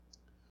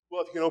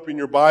Well, if you can open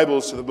your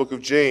Bibles to the book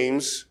of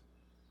James,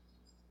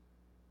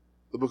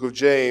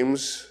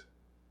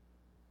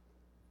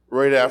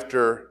 right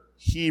after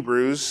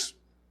Hebrews,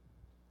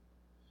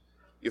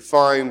 you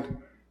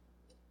find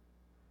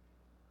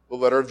the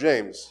letter of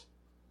James.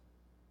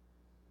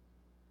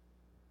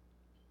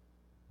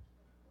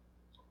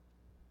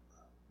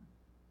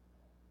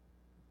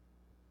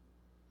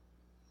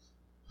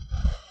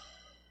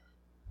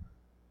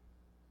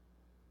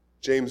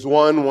 James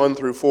 1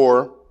 through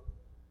 4.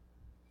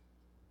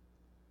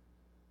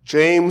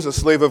 James, a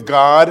slave of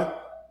God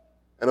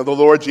and of the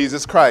Lord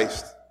Jesus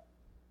Christ.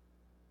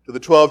 To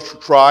the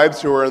 12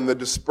 tribes who are in the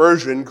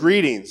dispersion,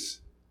 greetings.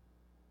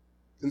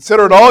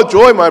 Consider it all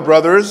joy, my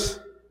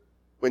brothers,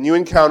 when you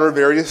encounter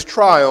various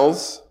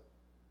trials,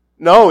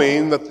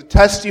 knowing that the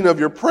testing of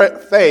your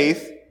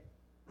faith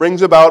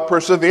brings about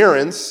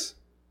perseverance,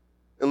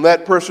 and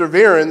let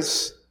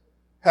perseverance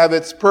have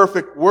its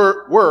perfect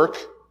work,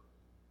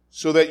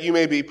 so that you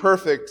may be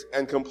perfect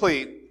and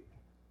complete,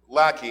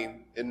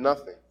 lacking in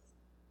nothing.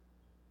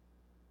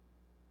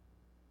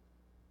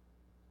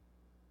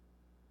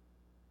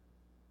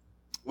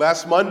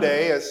 Last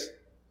Monday, as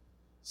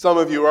some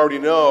of you already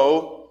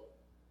know,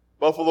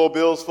 Buffalo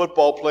Bills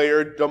football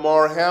player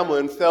Damar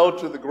Hamlin fell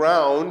to the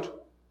ground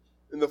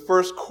in the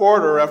first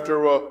quarter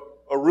after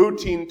a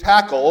routine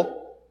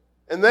tackle.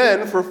 And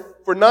then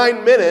for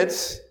 9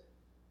 minutes,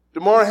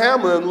 Damar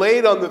Hamlin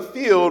laid on the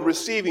field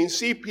receiving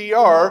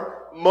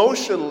CPR,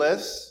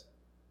 motionless,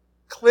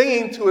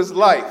 clinging to his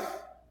life.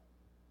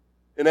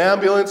 An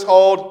ambulance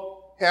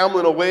hauled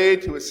Hamlin away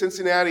to a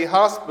Cincinnati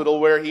hospital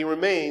where he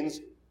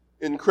remains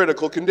in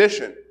critical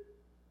condition.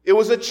 It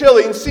was a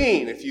chilling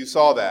scene, if you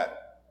saw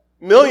that.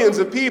 Millions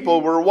of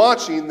people were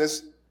watching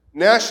this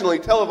nationally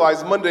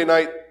televised Monday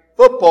night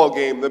football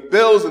game. The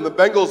Bills and the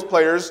Bengals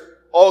players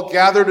all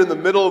gathered in the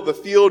middle of the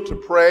field to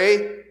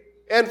pray,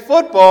 and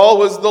football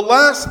was the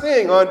last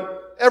thing on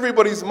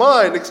everybody's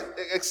mind,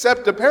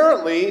 except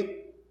apparently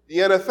the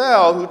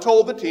NFL, who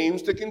told the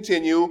teams to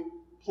continue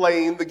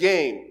playing the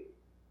game.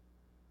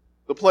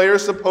 The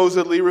players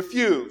supposedly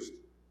refused.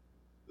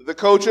 The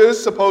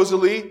coaches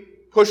supposedly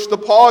pushed the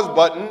pause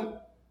button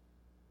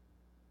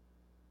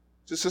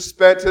to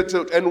suspend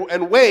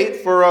and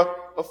wait for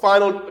a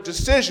final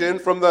decision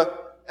from the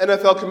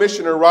NFL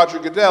commissioner, Roger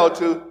Goodell,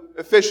 to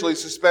officially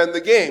suspend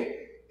the game.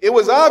 It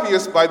was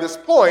obvious by this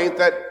point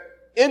that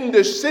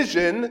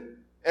indecision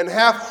and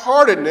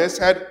half-heartedness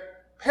had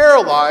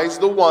paralyzed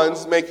the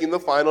ones making the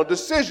final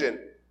decision.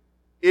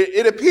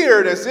 It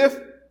appeared as if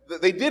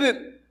they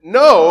didn't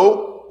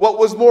know what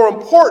was more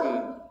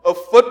important, a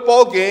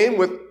football game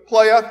with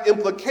playoff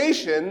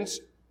implications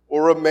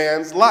or a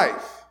man's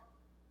life.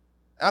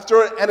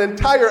 After an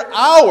entire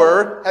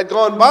hour had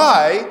gone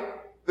by,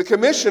 the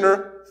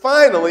commissioner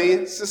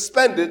finally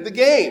suspended the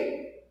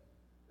game.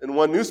 In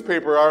one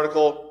newspaper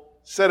article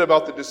said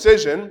about the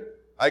decision,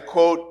 I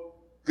quote,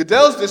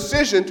 "Goodell's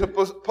decision to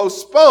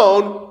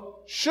postpone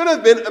should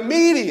have been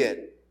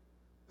immediate.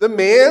 The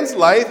man's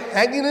life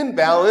hanging in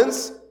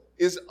balance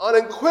is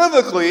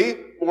unequivocally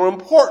more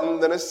important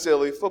than a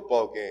silly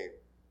football game."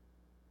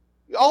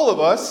 All of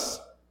us,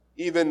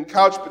 even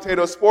couch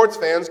potato sports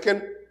fans,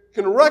 can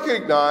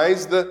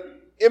recognize the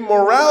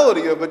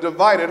immorality of a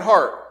divided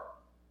heart.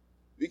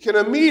 We can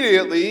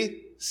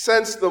immediately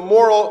sense the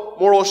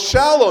moral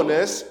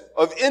shallowness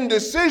of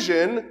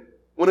indecision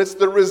when it's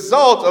the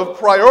result of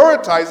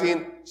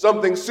prioritizing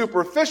something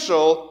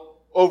superficial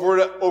over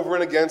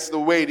and against the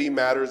weighty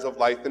matters of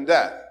life and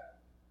death.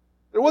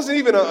 There wasn't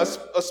even a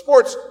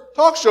sports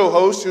talk show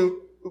host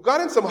who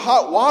got in some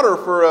hot water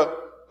for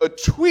a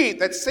tweet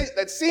that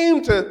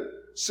seemed to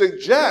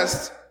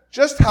suggest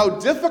just how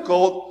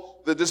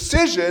difficult the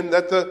decision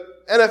that the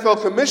NFL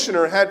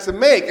commissioner had to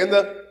make. And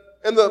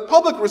the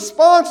public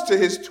response to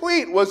his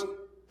tweet was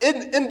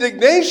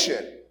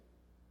indignation.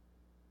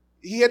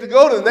 He had to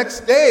go to the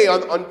next day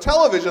on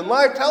television,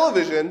 live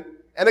television,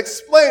 and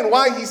explain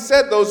why he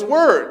said those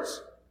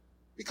words.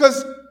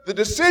 Because the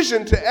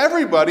decision to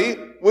everybody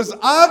was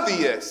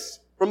obvious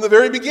from the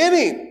very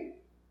beginning.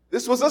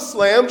 This was a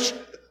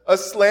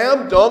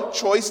slam dunk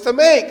choice to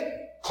make.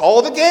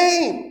 Call the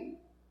game.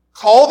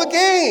 Call the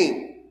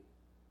game.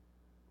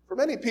 For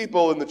many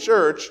people in the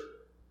church,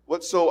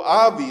 what's so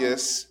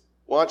obvious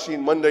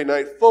watching Monday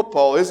Night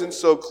Football isn't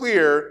so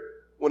clear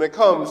when it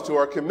comes to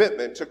our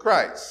commitment to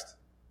Christ.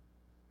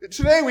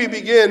 Today we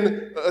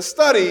begin a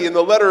study on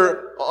the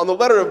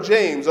letter of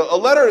James, a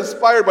letter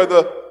inspired by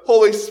the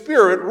Holy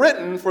Spirit,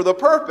 written for the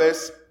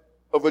purpose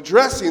of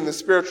addressing the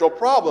spiritual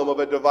problem of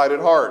a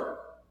divided heart.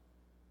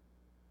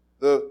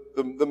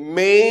 The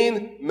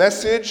main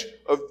message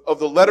of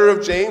the letter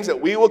of James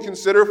that we will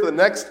consider for the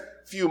next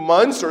few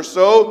months or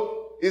so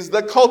is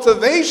the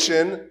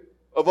cultivation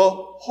of a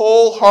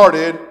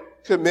wholehearted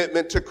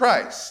commitment to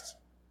Christ.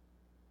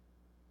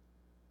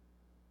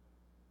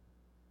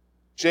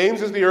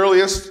 James is the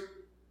earliest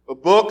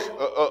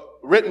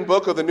written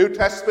book of the New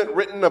Testament,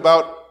 written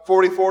about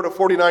 44 to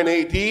 49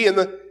 AD, and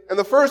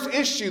the first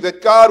issue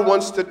that God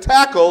wants to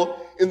tackle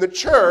in the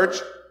church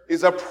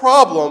is a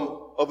problem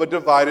of a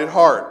divided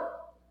heart.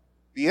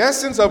 The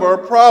essence of our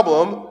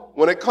problem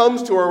when it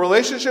comes to our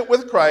relationship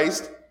with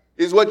Christ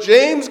is what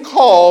James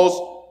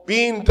calls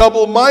being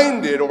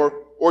double-minded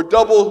or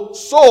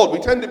double-souled. We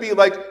tend to be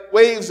like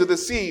waves of the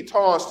sea,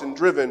 tossed and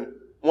driven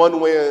one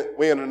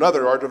way and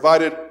another. Our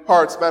divided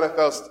hearts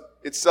manifest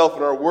itself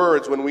in our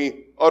words when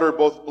we utter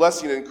both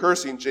blessing and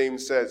cursing,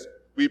 James says.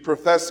 We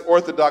profess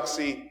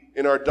orthodoxy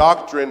in our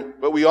doctrine,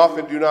 but we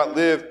often do not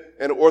live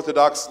an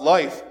orthodox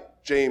life,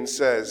 James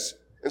says.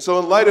 And so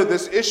in light of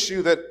this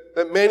issue that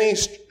many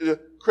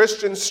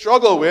Christians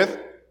struggle with,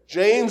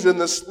 James in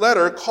this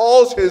letter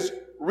calls his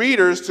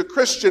readers to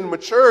Christian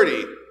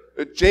maturity.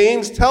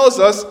 James tells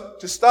us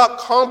to stop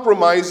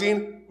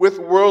compromising with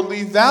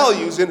worldly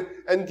values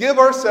and give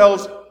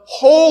ourselves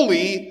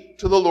wholly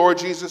to the Lord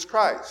Jesus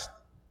Christ.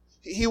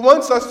 He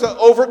wants us to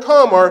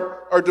overcome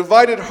our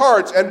divided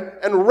hearts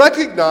and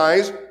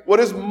recognize what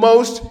is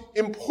most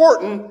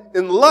important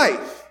in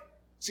life.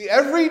 See,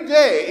 every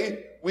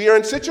day we are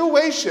in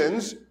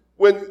situations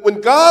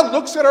when God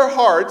looks at our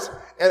hearts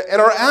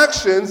and our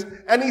actions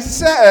and he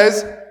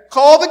says,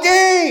 call the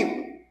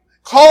game.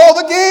 Call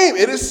the game.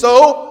 It is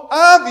so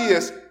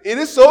obvious. It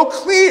is so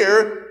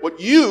clear what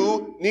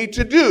you need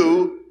to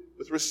do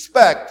with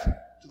respect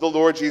to the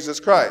Lord Jesus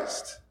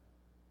Christ.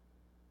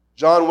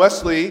 John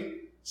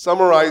Wesley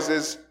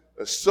summarizes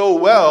so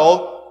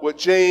well what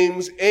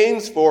James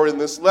aims for in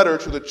this letter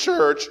to the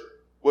church,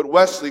 what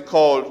Wesley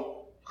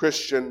called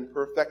Christian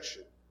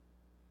perfection.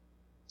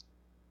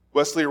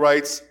 Wesley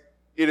writes,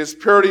 "It is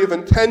purity of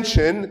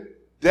intention,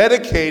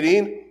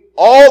 dedicating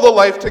all the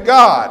life to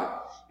God.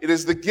 It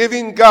is the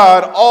giving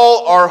God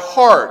all our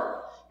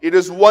heart. It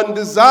is one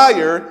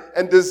desire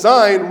and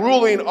design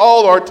ruling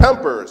all our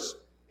tempers.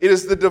 It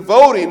is the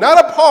devoting, not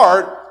a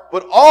part,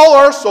 but all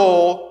our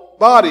soul,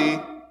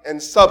 body,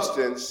 and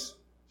substance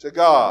to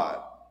God."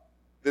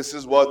 This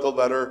is what the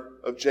letter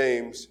of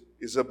James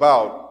is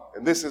about.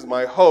 And this is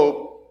my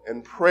hope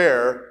and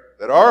prayer,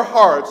 that our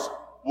hearts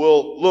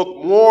will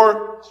look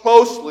more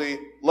closely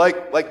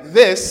like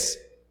this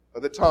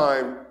by the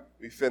time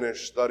we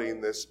finish studying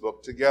this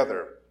book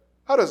together.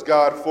 How does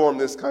God form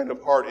this kind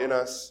of heart in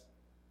us?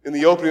 In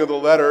the opening of the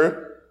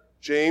letter,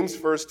 James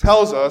first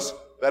tells us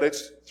that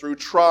it's through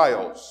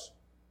trials.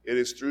 It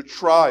is through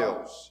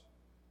trials.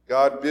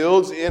 God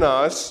builds in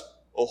us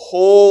a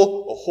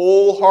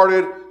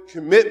wholehearted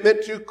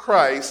commitment to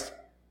Christ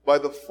by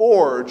the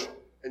forge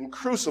and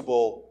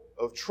crucible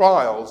of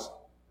trials.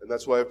 And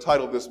that's why I've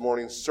titled this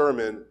morning's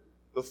sermon,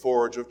 The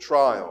Forge of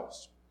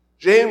Trials.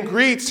 James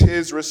greets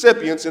his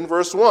recipients in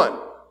verse 1.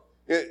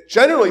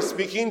 Generally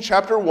speaking,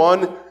 chapter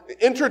 1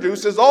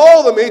 introduces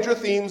all the major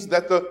themes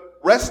that the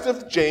rest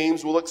of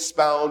James will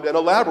expound and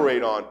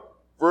elaborate on.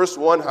 Verse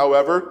 1,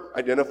 however,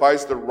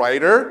 identifies the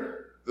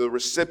writer, the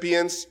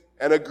recipients,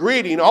 and a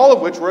greeting, all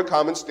of which were a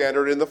common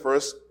standard in the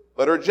first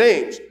letter of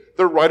James.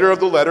 The writer of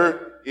the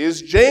letter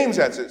is James,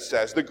 as it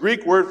says. The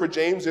Greek word for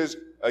James is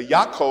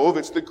Yaakov.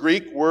 It's the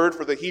Greek word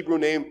for the Hebrew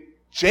name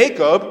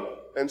Jacob.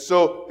 And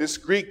so this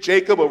Greek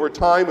Jacob over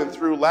time and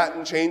through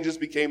Latin changes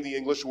became the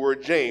English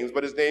word James.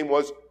 But his name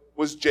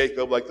was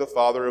Jacob, like the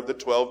father of the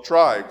 12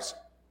 tribes,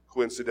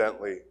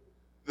 coincidentally.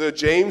 The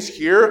James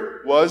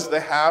here was the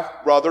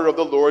half-brother of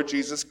the Lord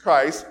Jesus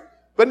Christ.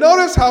 But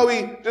notice how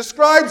he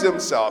describes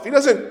himself. He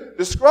doesn't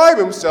describe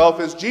himself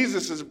as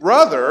Jesus'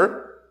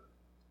 brother,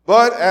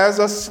 but as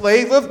a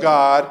slave of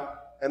God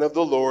and of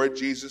the Lord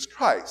Jesus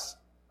Christ.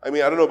 I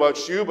mean, I don't know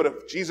about you, but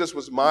if Jesus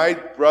was my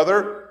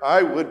brother,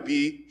 I would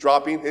be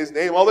dropping his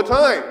name all the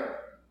time.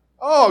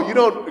 Oh, you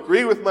don't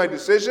agree with my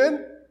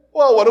decision?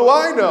 Well, what do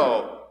I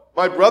know?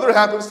 My brother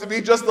happens to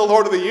be just the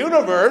Lord of the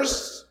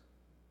universe.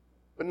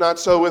 But not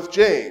so with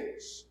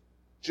James.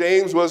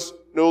 James was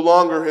no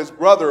longer his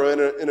brother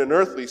in an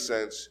earthly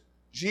sense.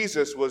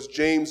 Jesus was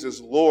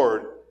James's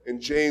Lord, and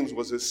James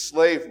was his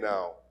slave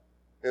now.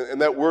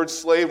 And that word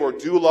slave, or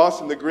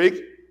doulos in the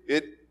Greek,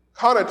 it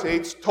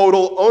connotates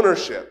total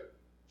ownership.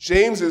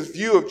 James's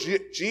view of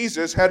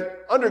Jesus had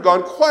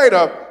undergone quite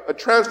a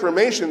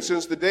transformation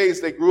since the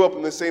days they grew up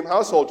in the same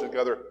household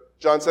together.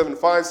 John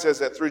 7:5 says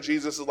that through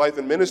Jesus' life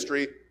and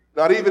ministry,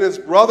 not even his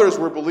brothers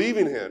were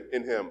believing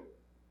in him.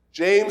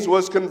 James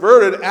was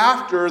converted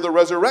after the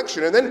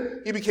resurrection, and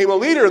then he became a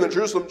leader in the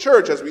Jerusalem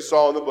church, as we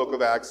saw in the book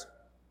of Acts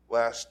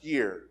last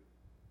year.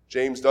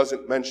 James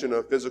doesn't mention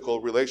a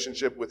physical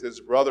relationship with his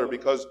brother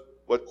because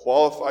what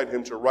qualified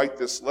him to write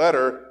this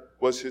letter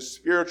was his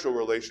spiritual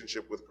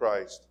relationship with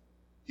Christ.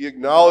 He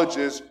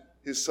acknowledges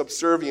his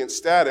subservient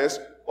status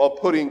while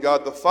putting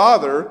God the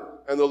Father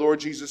and the Lord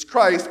Jesus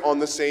Christ on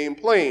the same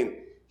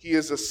plane. He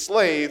is a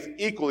slave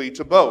equally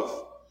to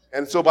both.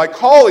 And so by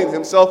calling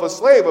himself a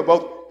slave of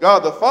both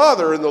God the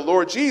Father and the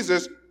Lord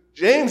Jesus,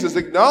 James is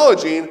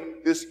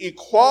acknowledging this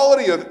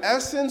equality of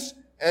essence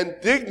and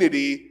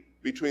dignity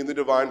between the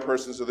divine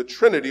persons of the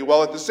Trinity,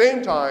 while at the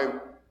same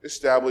time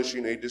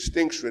establishing a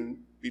distinction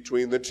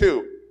between the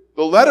two.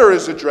 The letter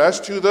is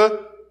addressed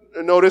to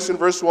notice in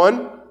verse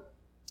 1,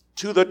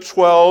 to the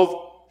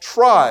 12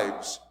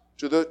 tribes.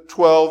 To the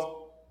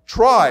 12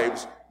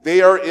 tribes.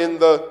 They are in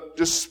the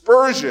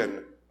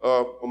dispersion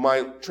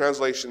my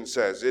translation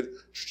says.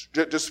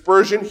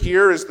 Dispersion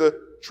here is the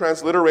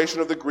transliteration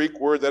of the Greek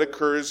word that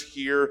occurs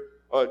here,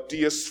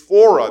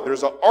 diaspora.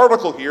 There's an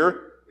article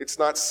here. It's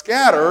not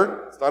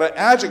scatter. It's not an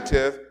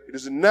adjective. It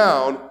is a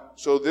noun.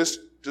 So this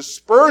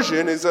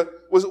dispersion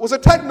was a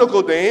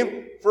technical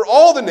name for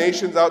all the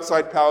nations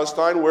outside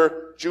Palestine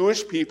where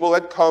Jewish people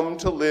had come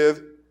to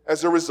live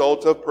as a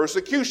result of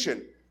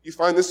persecution. You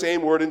find the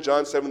same word in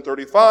John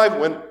 7:35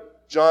 when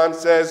John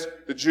says,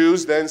 the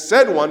Jews then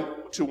said one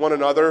to one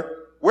another,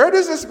 "Where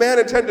does this man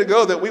intend to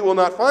go that we will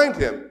not find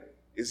him?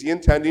 Is he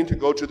intending to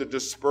go to the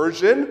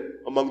dispersion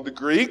among the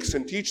Greeks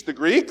and teach the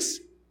Greeks?"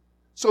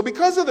 So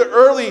because of the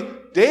early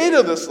date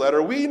of this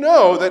letter, we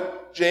know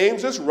that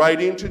James is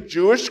writing to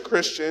Jewish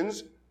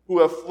Christians who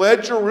have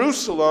fled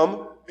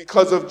Jerusalem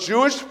because of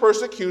Jewish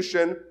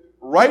persecution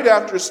right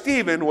after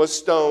Stephen was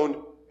stoned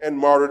and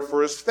martyred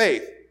for his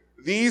faith.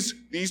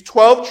 These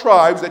 12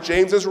 tribes that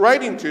James is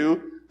writing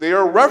to, they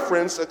are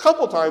referenced a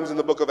couple times in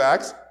the book of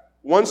Acts.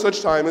 One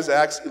such time is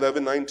Acts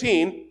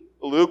 11:19.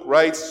 Luke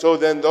writes, "So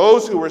then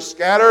those who were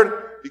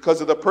scattered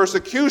because of the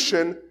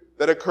persecution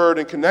that occurred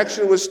in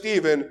connection with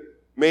Stephen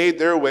made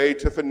their way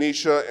to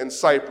Phoenicia and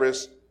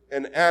Cyprus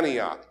and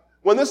Antioch."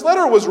 When this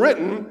letter was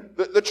written,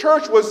 the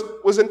church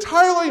was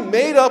entirely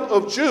made up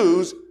of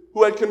Jews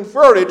who had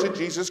converted to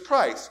Jesus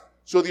Christ.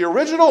 So the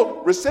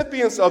original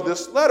recipients of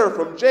this letter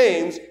from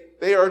James,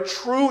 they are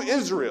true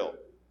Israel.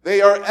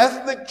 They are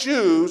ethnic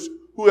Jews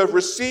who have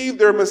received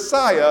their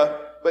Messiah,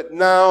 but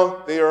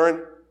now they are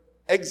in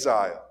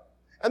exile.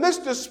 And this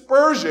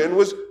dispersion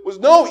was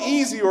no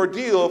easy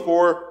ordeal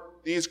for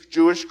these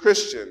Jewish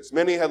Christians.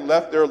 Many had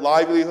left their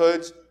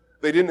livelihoods.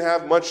 They didn't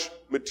have much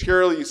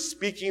materially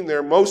speaking.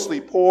 They're mostly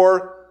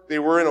poor. They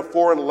were in a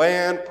foreign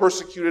land,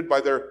 persecuted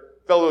by their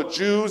fellow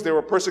Jews. They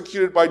were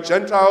persecuted by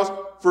Gentiles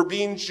for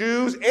being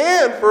Jews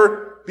and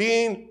for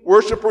being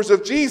worshipers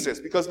of Jesus,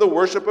 because the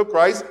worship of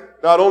Christ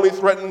not only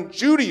threatened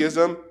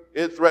Judaism,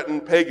 it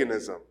threatened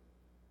paganism.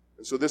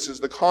 And so this is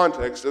the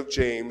context of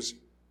James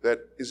that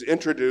is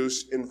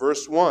introduced in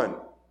verse 1.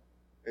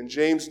 And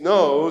James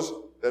knows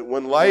that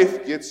when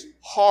life gets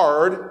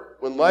hard,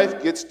 when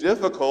life gets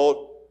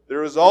difficult,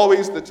 there is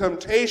always the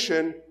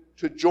temptation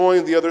to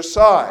join the other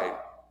side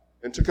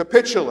and to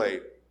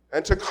capitulate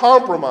and to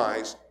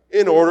compromise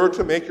in order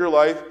to make your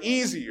life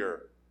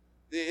easier.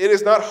 It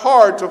is not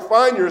hard to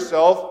find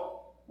yourself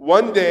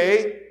one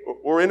day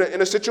or in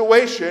a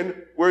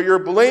situation where you're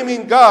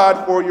blaming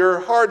God for your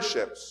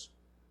hardships.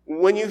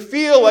 When you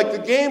feel like the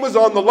game is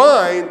on the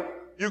line,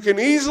 you can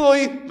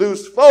easily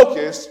lose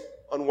focus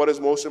on what is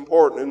most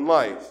important in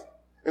life.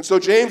 And so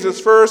James's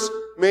first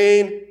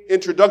main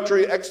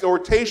introductory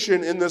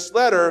exhortation in this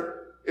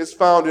letter is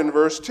found in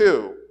verse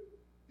 2.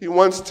 He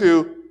wants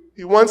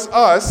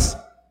us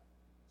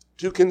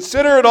to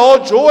consider it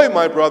all joy,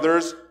 my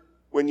brothers,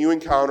 when you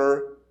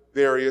encounter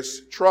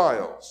various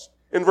trials.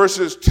 In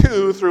verses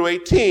 2 through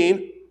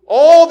 18,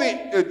 all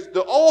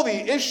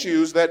the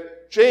issues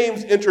that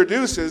James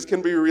introduces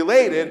can be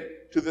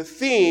related to the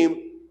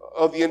theme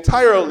of the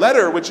entire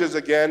letter, which is,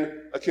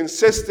 again, a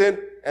consistent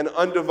and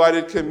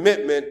undivided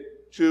commitment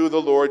to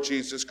the Lord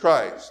Jesus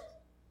Christ.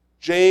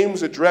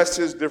 James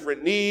addresses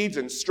different needs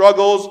and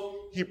struggles.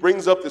 He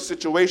brings up the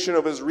situation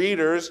of his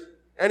readers,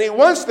 and he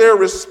wants their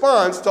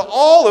response to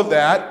all of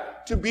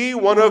that to be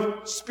one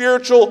of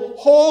spiritual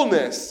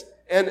wholeness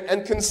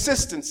and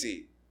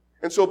consistency.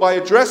 And so by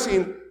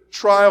addressing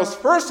trials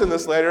first in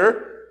this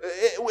letter,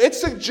 it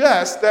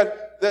suggests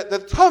that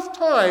the tough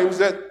times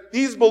that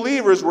these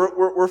believers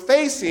were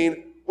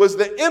facing was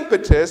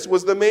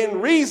the main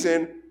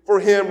reason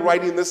for him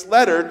writing this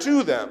letter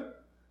to them.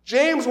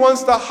 James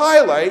wants to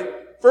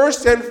highlight,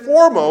 first and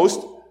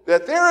foremost,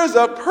 that there is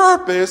a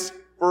purpose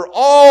for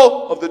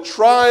all of the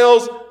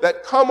trials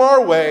that come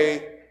our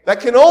way that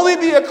can only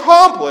be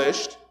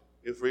accomplished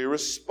if we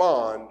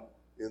respond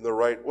in the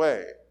right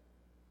way.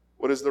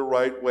 What is the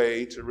right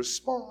way to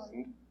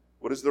respond?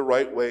 What is the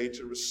right way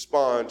to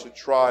respond to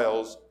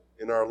trials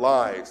in our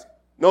lives?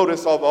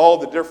 Notice of all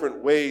the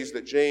different ways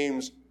that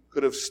James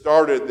could have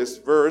started this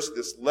verse,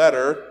 this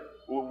letter,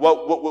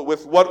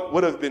 with what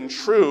would have been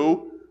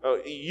true.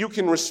 You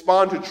can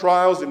respond to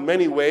trials in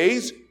many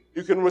ways.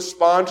 You can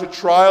respond to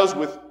trials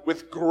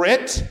with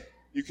grit.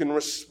 You can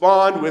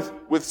respond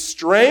with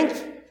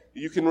strength.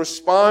 You can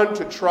respond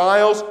to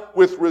trials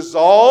with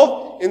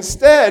resolve.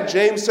 Instead,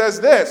 James says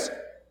this,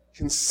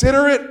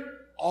 consider it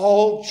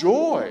all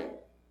joy.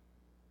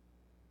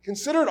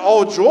 Consider it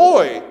all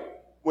joy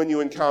when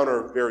you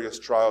encounter various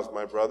trials,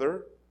 my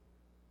brother.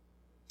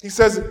 He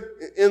says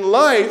in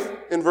life,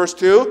 in verse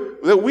 2,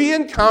 that we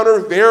encounter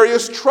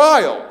various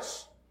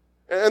trials.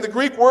 And the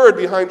Greek word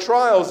behind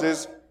trials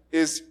is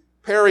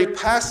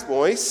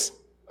perasmois.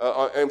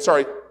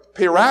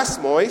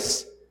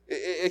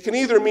 It can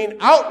either mean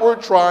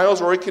outward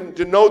trials or it can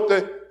denote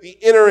the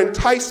inner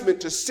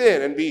enticement to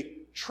sin and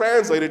be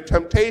translated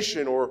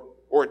temptation or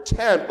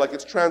tempt, like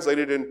it's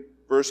translated in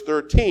verse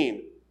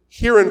 13.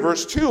 Here in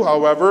verse 2,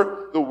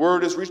 however, the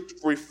word is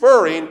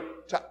referring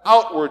to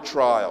outward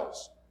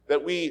trials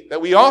that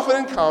we often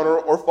encounter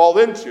or fall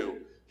into.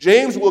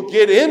 James will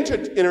get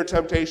into inner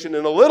temptation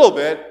in a little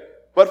bit,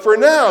 but for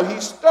now, he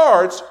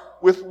starts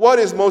with what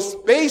is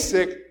most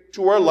basic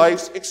to our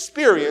life's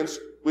experience,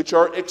 which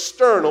are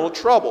external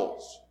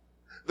troubles.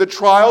 The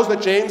trials that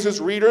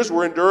James's readers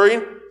were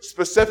enduring,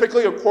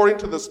 specifically according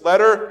to this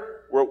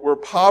letter, were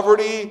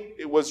poverty,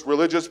 it was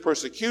religious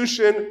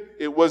persecution,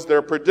 it was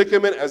their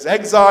predicament as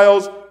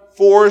exiles,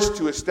 forced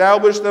to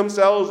establish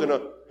themselves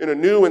in a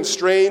new and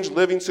strange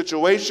living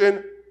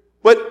situation.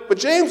 But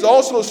James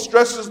also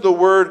stresses the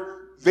word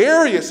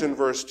various in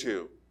verse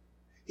 2.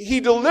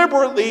 He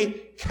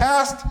deliberately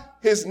cast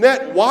his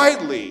net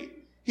widely.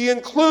 He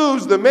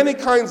includes the many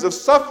kinds of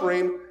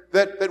suffering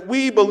that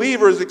we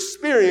believers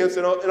experience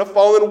in a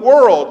fallen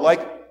world,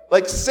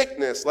 like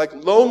sickness, like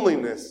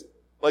loneliness,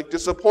 like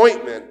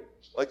disappointment,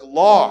 like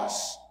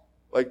loss,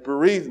 like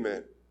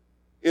bereavement.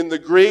 In the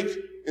Greek,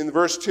 in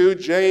verse 2,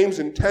 James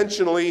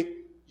intentionally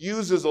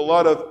uses a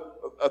lot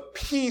of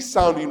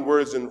P-sounding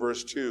words in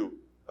verse 2.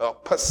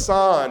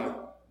 Pasan,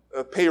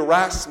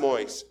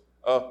 perasmois,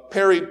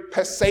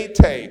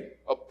 peripesete,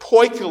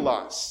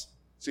 poikilos.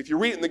 So if you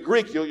read it in the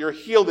Greek, you'll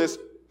hear this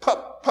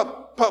pup,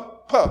 pup,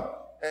 pup,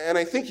 pup. And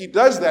I think he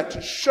does that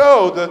to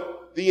show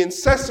the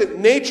incessant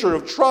nature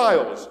of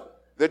trials.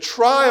 The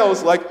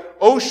trials like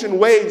ocean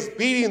waves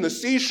beating the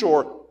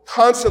seashore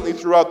constantly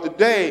throughout the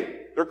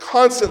day. They're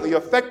constantly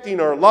affecting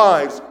our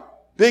lives,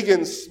 big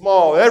and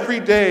small. Every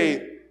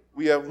day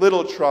we have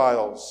little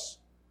trials,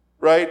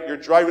 right? You're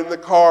driving the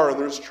car and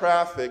there's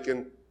traffic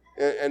and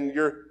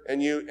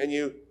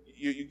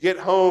you get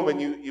home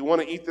and you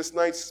want to eat this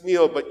nice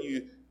meal, but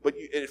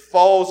it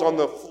falls on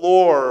the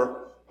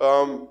floor.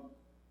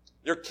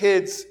 Your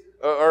kids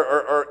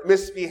are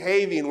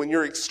misbehaving when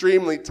you're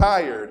extremely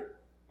tired.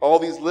 All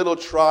these little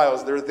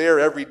trials, they're there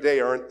every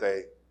day, aren't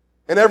they?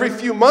 And every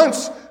few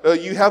months,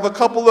 you have a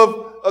couple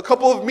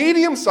of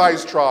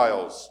medium-sized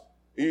trials.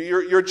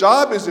 Your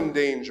job is in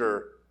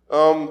danger.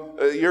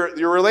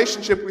 Your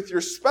relationship with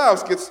your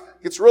spouse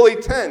gets really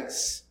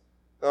tense.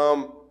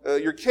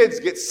 Your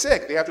kids get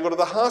sick. They have to go to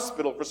the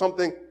hospital for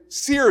something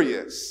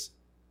serious.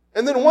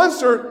 And then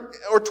once or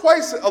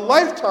twice a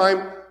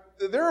lifetime,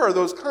 there are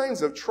those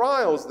kinds of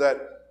trials that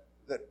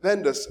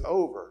bend us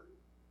over.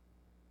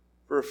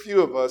 For a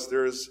few of us,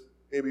 there's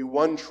maybe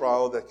one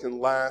trial that can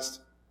last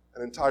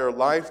an entire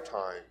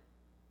lifetime.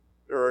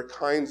 There are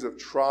kinds of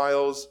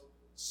trials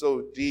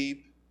so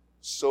deep,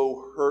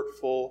 so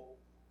hurtful,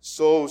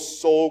 so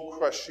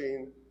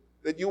soul-crushing,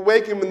 that you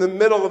wake up in the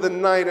middle of the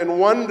night and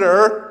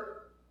wonder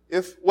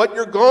if what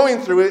you're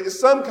going through is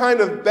some kind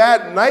of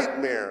bad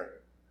nightmare.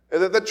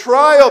 And that the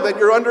trial that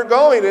you're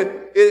undergoing,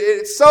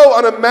 it's so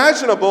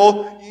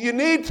unimaginable, you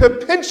need to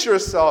pinch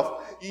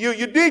yourself.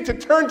 You need to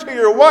turn to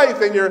your wife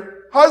and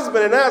your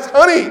husband and ask,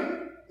 honey,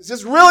 is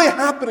this really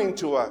happening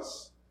to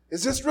us?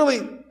 Is this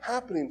really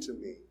happening to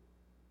me?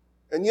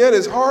 And yet,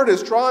 as hard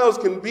as trials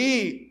can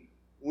be,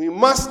 we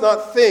must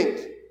not think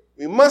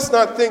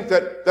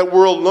that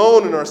we're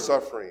alone in our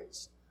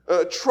sufferings.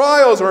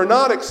 Trials are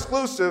not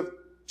exclusive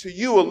to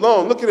you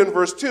alone. Look at it in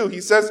verse 2.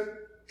 He says,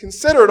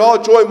 consider it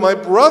all joy, my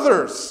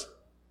brothers.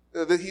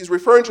 That he's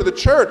referring to the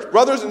church,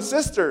 brothers and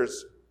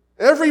sisters.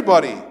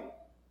 Everybody.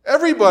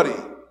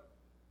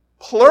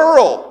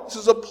 Plural. This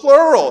is a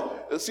plural.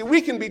 See,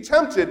 we can be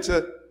tempted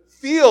to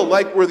feel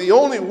like we're the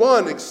only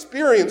one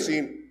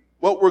experiencing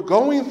what we're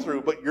going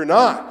through, but you're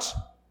not.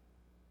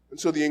 And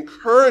so the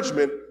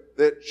encouragement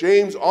that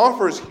James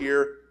offers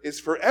here is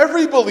for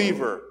every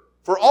believer,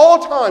 for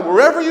all time,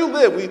 wherever you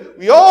live.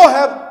 We all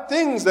have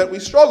things that we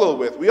struggle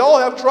with. We all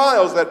have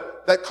trials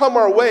that come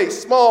our way,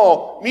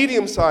 small,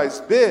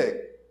 medium-sized, big.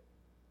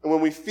 And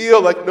when we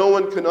feel like no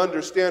one can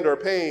understand our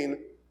pain,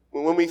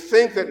 when we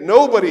think that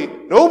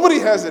nobody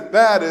has it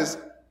bad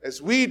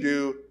as we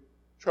do,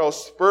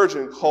 Charles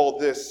Spurgeon called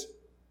this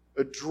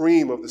a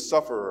dream of the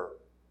sufferer.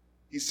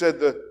 He said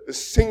the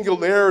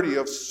singularity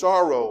of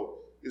sorrow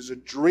is a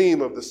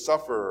dream of the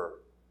sufferer.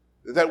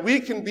 That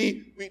we can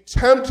be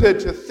tempted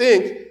to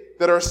think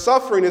that our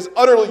suffering is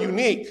utterly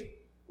unique.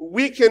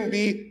 We can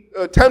be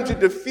tempted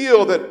to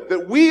feel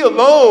that we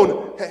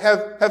alone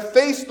have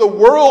faced the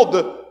world,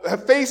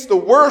 have faced the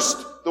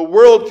worst the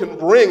world can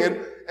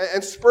bring.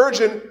 And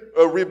Spurgeon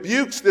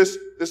rebukes this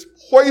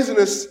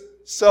poisonous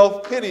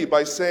self-pity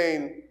by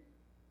saying,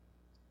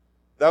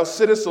 thou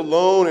sittest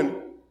alone and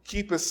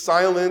keepest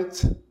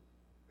silent,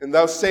 and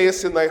thou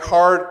sayest in thy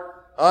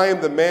heart, I am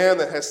the man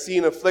that has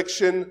seen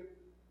affliction,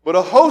 but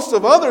a host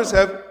of others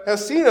have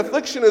seen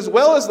affliction as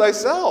well as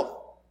thyself.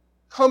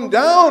 Come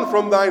down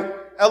from thine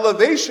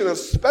elevation of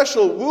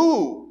special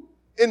woo.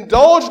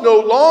 Indulge no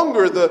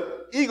longer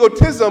the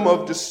egotism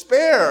of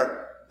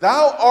despair.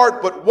 Thou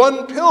art but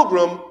one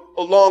pilgrim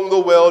along the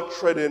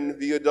well-trodden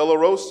Via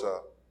Dolorosa.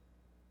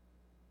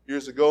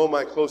 Years ago,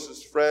 my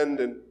closest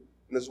friend and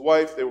his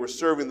wife, they were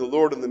serving the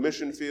Lord in the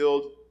mission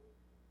field.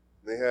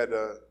 They had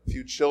a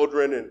few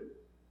children, and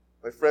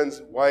my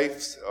friend's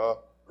wife's,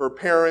 her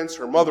parents,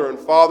 her mother and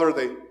father,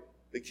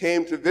 they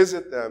came to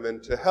visit them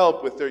and to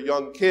help with their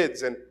young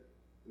kids, and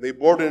they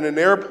boarded an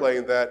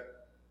airplane that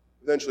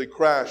eventually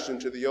crashed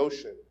into the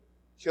ocean,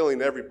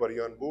 killing everybody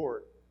on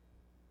board.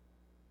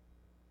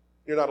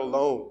 You're not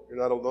alone. You're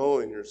not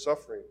alone in your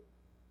suffering,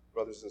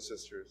 brothers and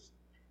sisters.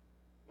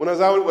 When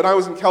I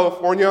was in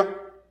California,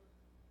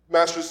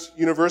 Master's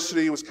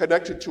University was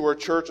connected to our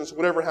church, and so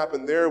whatever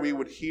happened there, we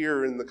would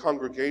hear in the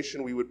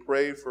congregation. We would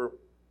pray for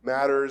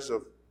matters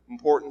of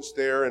importance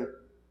there. And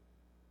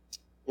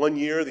one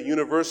year, the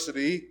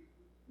university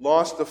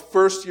lost a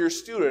first-year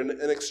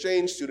student, an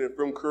exchange student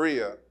from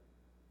Korea,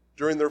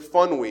 during their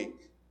fun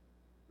week.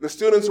 The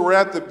students were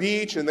at the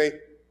beach, and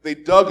they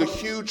dug a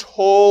huge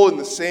hole in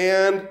the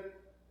sand,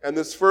 and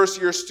this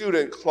first-year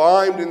student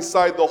climbed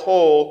inside the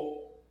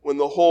hole when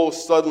the hole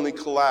suddenly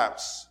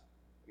collapsed,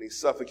 and he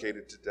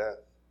suffocated to death.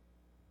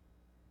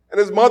 And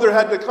his mother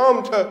had to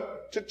come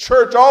to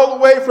church all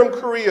the way from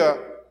Korea,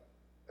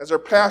 as our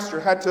pastor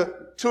had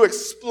to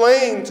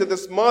explain to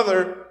this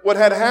mother what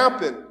had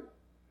happened.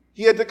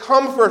 He had to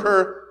comfort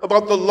her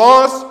about the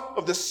loss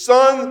of the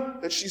son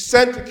that she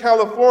sent to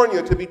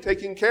California to be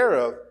taken care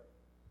of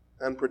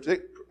and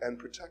protected.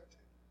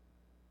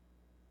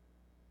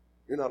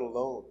 You're not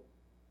alone.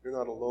 You're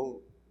not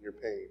alone in your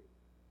pain.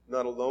 You're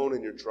not alone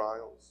in your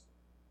trials.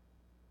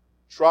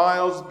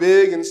 Trials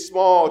big and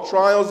small,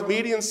 trials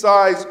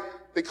medium-sized,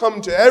 they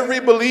come to every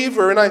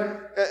believer.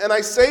 And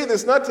I say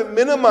this not to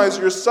minimize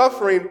your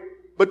suffering,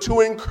 but to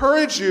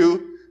encourage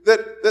you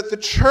that the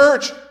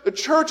church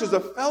is a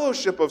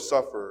fellowship of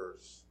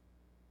sufferers.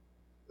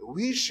 That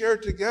we share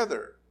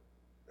together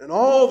in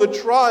all the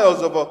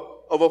trials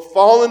of a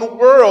fallen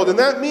world. And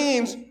that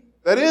means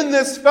that in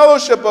this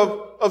fellowship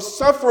of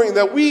suffering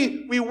that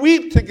we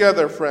weep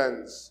together,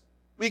 friends.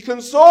 We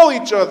console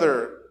each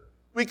other.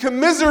 We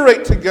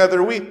commiserate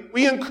together.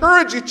 We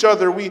encourage each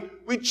other.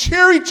 We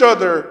cheer each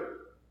other.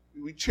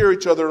 We cheer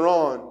each other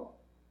on.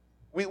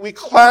 We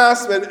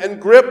clasp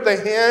and grip the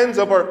hands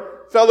of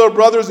our fellow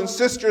brothers and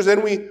sisters,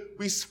 and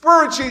we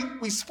spur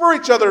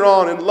each other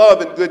on in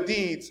love and good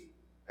deeds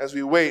as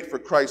we wait for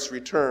Christ's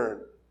return,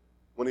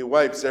 when he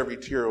wipes every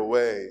tear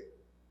away,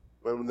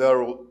 when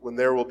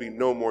there will be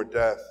no more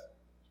death,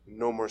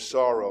 no more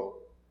sorrow,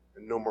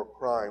 and no more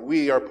crying.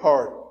 We are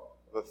part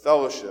of a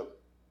fellowship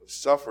of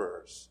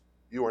sufferers.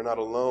 You are not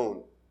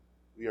alone.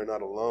 We are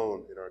not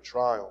alone in our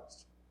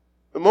trials.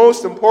 But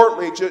most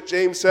importantly,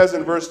 James says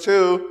in verse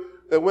 2,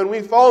 that when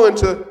we fall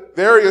into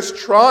various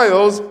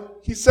trials,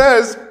 he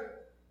says,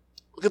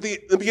 look at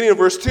the beginning of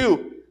verse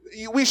 2,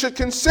 we should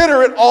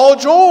consider it all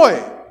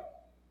joy.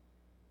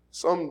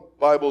 Some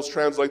Bibles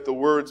translate the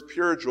words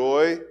pure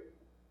joy.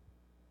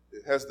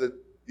 It has the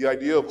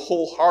idea of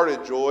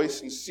wholehearted joy,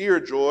 sincere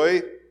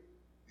joy.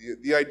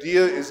 The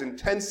idea is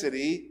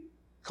intensity,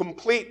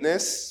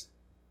 completeness,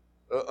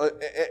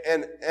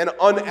 and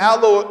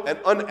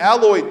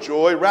unalloyed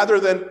joy rather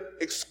than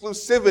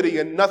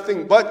exclusivity and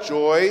nothing but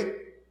joy.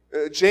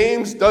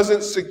 James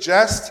doesn't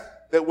suggest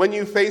that when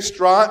you face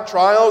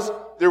trials,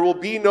 there will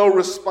be no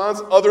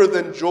response other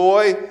than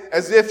joy,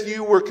 as if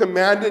you were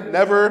commanded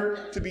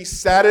never to be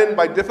saddened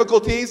by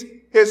difficulties.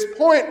 His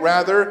point,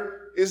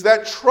 rather, is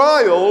that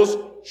trials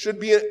should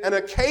be an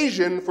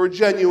occasion for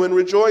genuine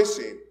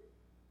rejoicing.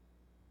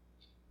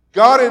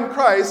 God in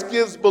Christ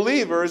gives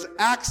believers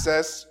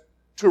access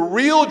to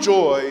real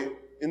joy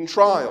in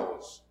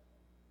trials.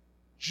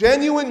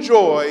 Genuine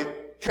joy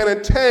can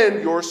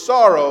attend your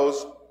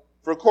sorrows,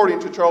 for according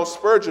to Charles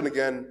Spurgeon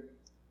again,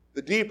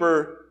 the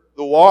deeper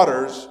the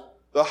waters,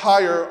 the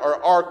higher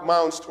our arc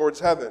mounts towards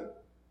heaven.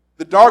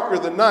 The darker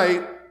the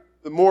night,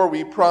 the more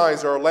we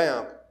prize our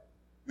lamp.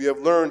 We have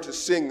learned to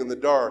sing in the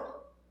dark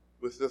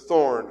with the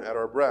thorn at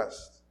our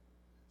breast.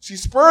 See,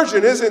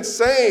 Spurgeon isn't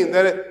saying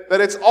that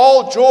it's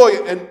all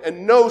joy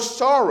and no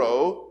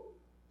sorrow,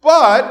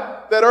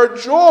 but that our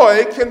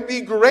joy can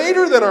be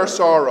greater than our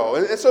sorrow.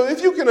 And so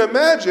if you can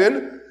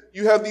imagine,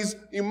 you have these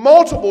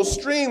multiple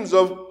streams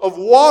of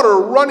water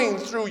running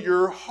through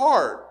your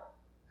heart.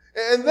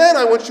 And then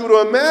I want you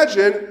to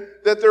imagine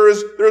that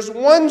there's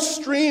one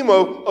stream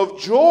of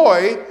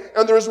joy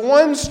and there's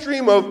one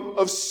stream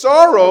of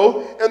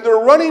sorrow, and they're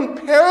running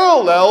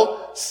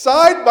parallel,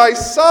 side by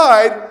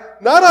side,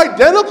 not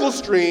identical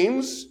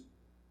streams,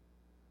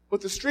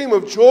 but the stream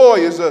of joy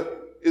is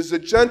a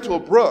gentle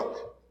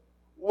brook,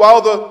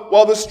 while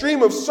the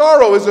stream of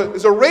sorrow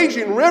is a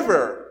raging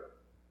river.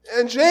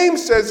 And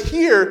James says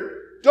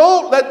here,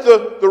 don't let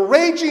the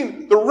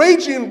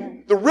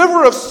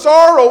river of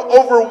sorrow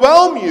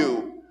overwhelm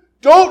you.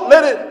 Don't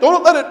let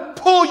it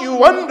pull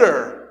you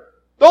under.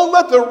 Don't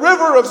let the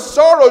river of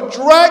sorrow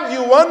drag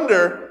you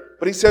under.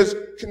 But he says,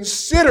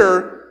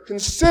 consider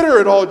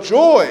it all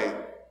joy.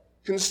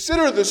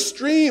 Consider the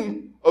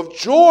stream of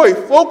joy.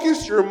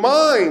 Focus your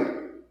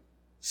mind.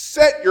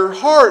 Set your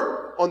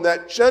heart on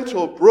that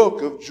gentle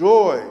brook of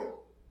joy.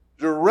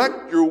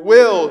 Direct your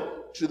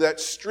will to that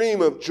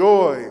stream of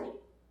joy.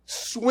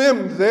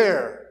 Swim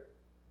there.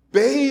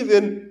 Bathe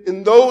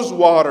in those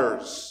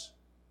waters.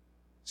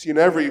 See, in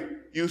every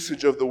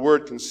usage of the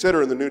word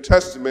consider in the New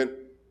Testament,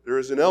 there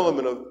is an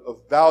element of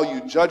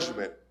value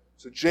judgment.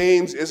 So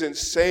James isn't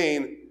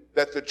saying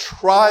that the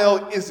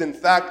trial is in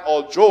fact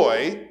all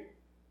joy,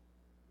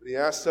 but he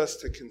asks us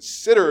to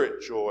consider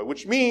it joy,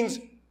 which means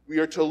we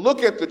are to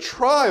look at the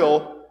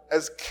trial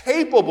as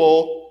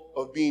capable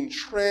of being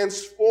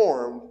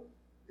transformed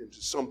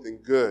into something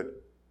good,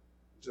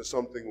 into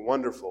something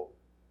wonderful,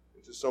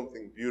 into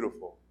something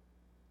beautiful.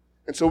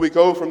 And so we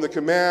go from the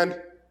command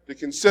to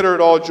consider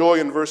it all joy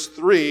in verse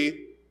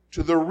 3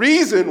 to the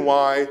reason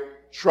why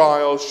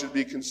trials should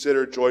be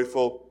considered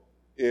joyful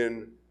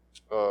in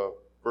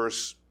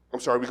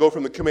we go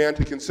from the command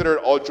to consider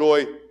it all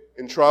joy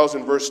in trials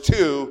in verse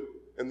 2,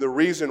 and the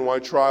reason why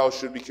trials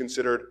should be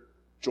considered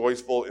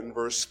joyful in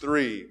verse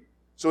 3.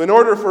 So in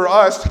order for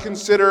us to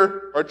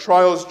consider our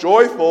trials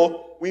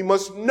joyful, we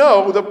must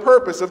know the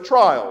purpose of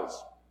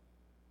trials.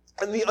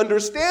 And the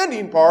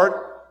understanding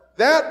part,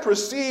 that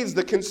precedes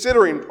the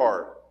considering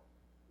part.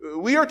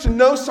 We are to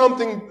know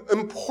something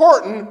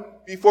important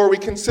before we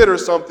consider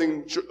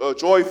something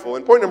joyful.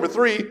 And point number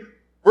 3,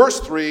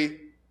 verse 3,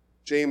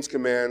 James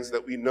commands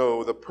that we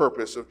know the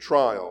purpose of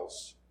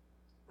trials.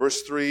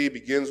 Verse 3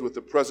 begins with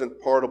the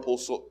present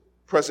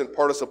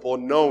participle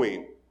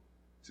knowing,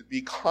 to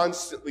be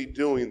constantly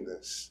doing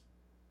this,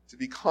 to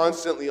be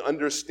constantly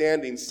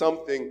understanding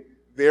something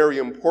very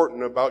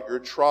important about your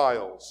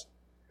trials.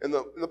 And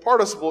the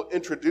participle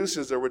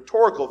introduces a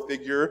rhetorical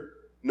figure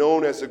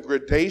known as a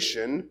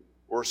gradation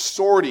or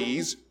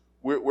sorties,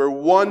 where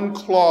one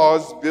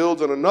clause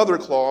builds on another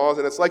clause,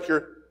 and it's like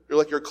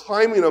you're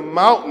climbing a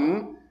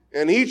mountain,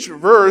 and each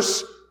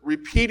verse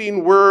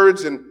repeating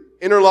words and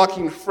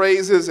interlocking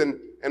phrases and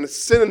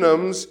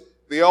synonyms,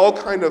 they all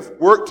kind of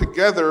work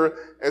together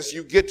as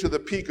you get to the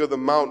peak of the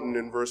mountain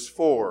in verse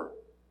 4.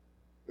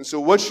 And so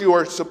what you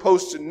are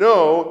supposed to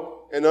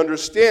know and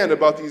understand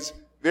about these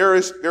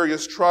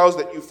various trials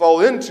that you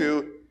fall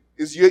into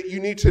is you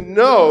need to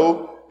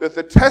know that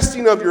the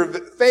testing of your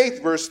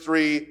faith, verse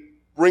 3,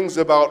 brings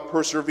about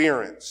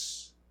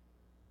perseverance.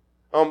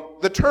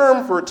 The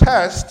term for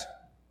test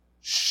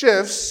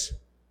shifts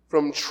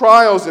from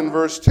trials in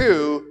verse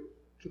 2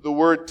 to the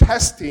word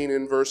testing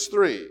in verse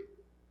 3.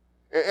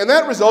 And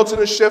that results in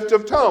a shift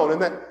of tone.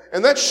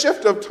 And that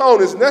shift of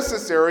tone is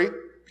necessary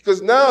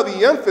because now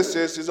the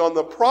emphasis is on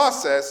the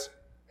process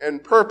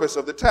and purpose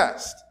of the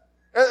test.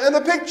 And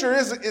the picture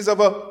is of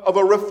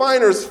a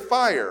refiner's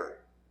fire.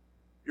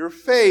 Your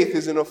faith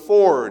is in a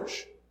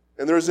forge,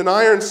 and there's an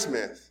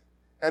ironsmith,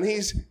 and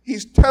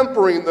he's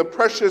tempering the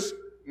precious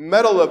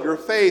metal of your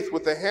faith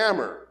with a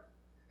hammer.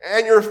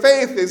 And your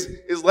faith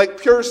is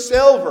like pure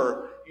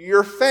silver.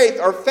 Our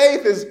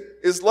faith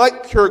is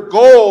like pure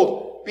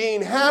gold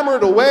being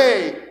hammered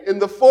away in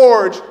the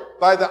forge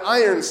by the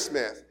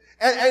ironsmith.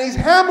 And he's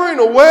hammering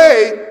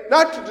away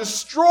not to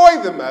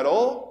destroy the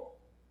metal,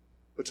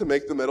 but to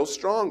make the metal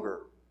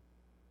stronger.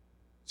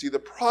 See, the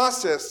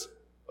process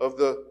of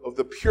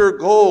the pure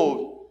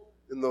gold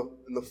in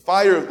the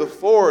fire of the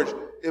forge,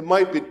 it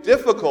might be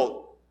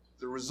difficult.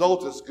 The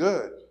result is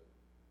good.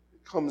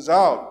 It comes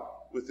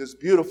out with this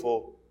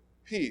beautiful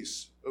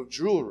piece of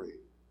jewelry.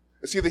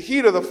 You see, the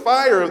heat of the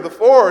fire of the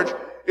forge,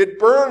 it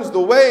burns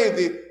away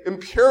the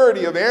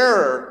impurity of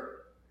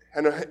error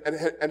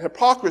and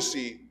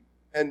hypocrisy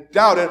and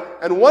doubt.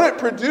 And what it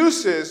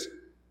produces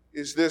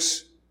is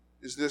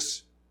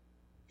this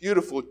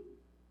beautiful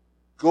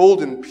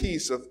golden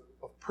piece of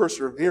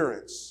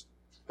perseverance.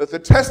 That the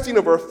testing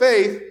of our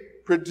faith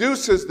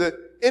produces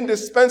the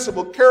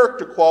indispensable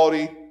character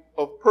quality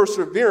of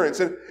perseverance.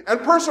 And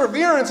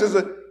perseverance is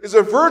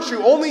a virtue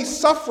only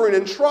suffering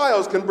and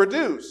trials can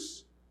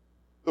produce.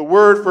 The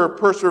word for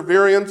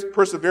perseverance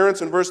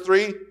in verse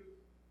 3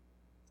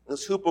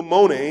 is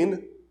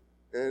hupomonein,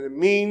 and it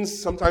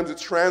means, sometimes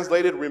it's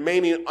translated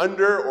remaining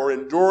under or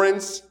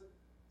endurance.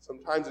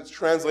 Sometimes it's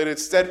translated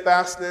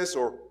steadfastness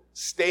or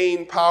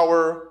staying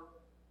power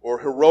or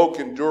heroic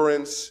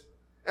endurance.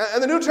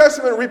 And the New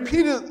Testament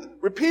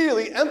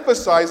repeatedly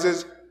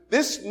emphasizes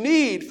this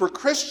need for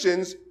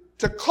Christians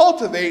to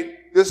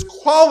cultivate this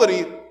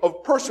quality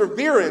of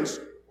perseverance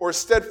or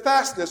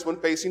steadfastness when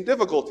facing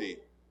difficulty.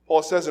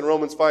 Paul says in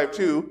Romans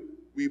 5:2,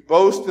 we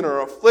boast in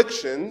our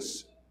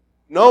afflictions,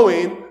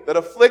 knowing that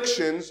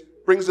afflictions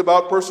brings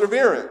about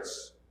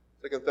perseverance.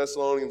 2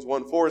 Thessalonians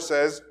 1:4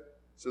 says,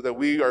 so that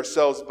we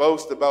ourselves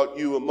boast about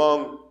you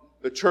among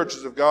the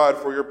churches of God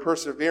for your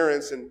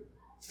perseverance and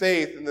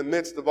faith in the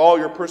midst of all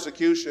your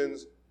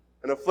persecutions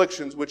and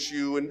afflictions which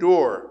you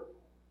endure.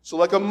 So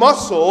like a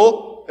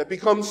muscle that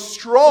becomes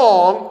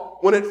strong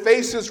when it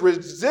faces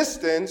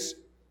resistance,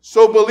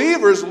 so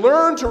believers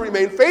learn to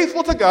remain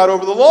faithful to God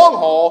over the long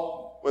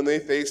haul when they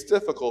face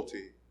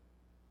difficulty.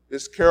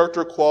 This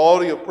character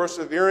quality of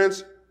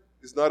perseverance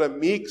is not a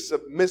meek,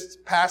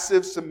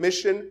 passive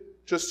submission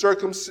to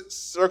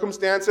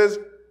circumstances,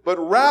 but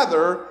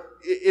rather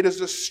it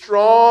is a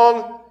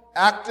strong,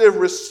 active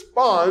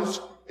response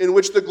in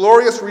which the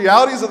glorious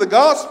realities of the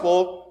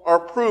gospel are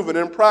proven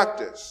and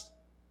practiced.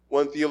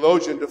 One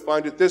theologian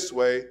defined it this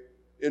way: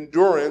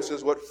 endurance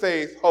is what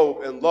faith,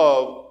 hope, and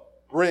love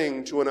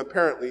bring to an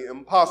apparently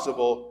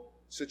impossible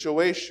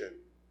situation.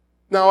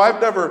 Now,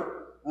 I've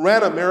never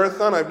ran a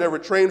marathon. I've never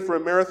trained for a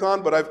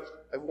marathon, but I've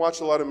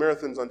watched a lot of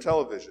marathons on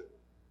television.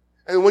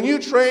 And when you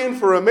train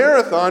for a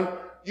marathon,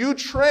 you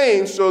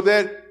train so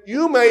that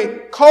you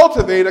may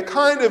cultivate a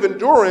kind of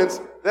endurance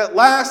that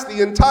lasts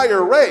the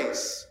entire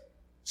race.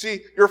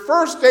 See, your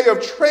first day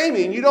of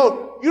training, you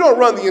don't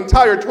run the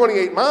entire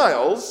 28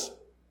 miles.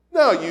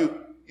 No,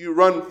 you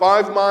run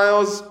 5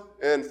 miles,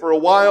 and for a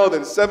while,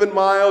 then 7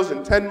 miles,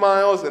 and 10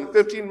 miles, and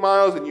 15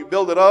 miles, and you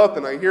build it up,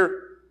 and I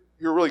hear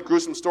really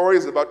gruesome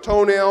stories about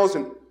toenails,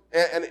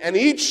 and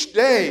each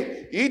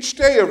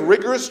day of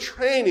rigorous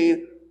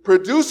training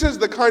produces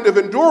the kind of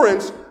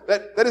endurance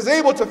that is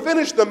able to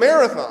finish the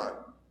marathon.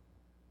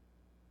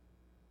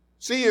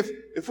 See,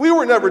 if we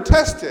were never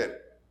tested,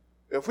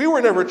 if we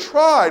were never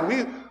tried,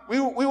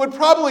 we would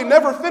probably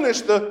never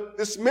finish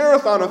this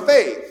marathon of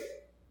faith.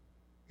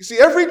 You see,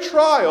 every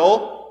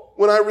trial,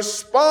 when I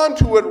respond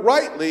to it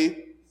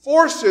rightly,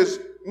 forces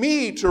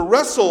me to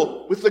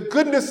wrestle with the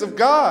goodness of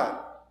God.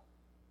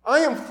 I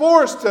am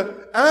forced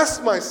to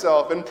ask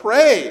myself and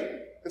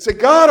pray and say,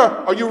 God,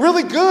 are you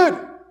really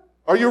good?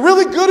 Are you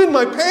really good in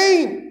my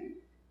pain?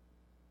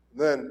 And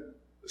then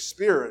the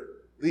Spirit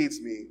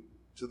leads me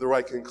to the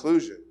right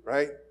conclusion,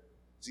 right?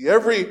 See,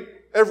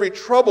 every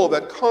trouble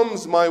that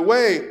comes my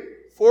way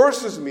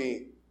forces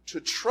me to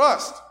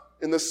trust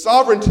in the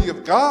sovereignty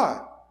of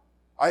God.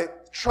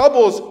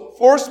 Troubles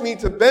force me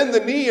to bend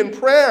the knee in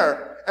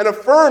prayer and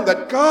affirm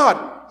that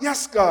God,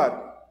 yes, God,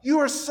 you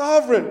are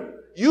sovereign.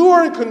 You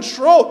are in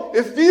control.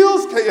 It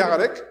feels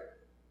chaotic,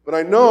 but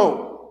I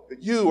know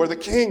that you are the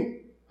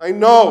King. I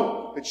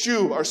know that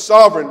you are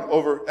sovereign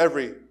over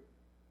every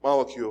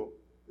molecule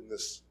in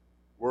this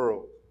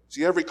world.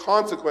 See, every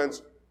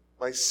consequence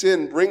my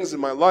sin brings in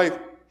my life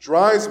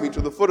drives me to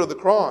the foot of the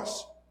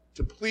cross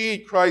to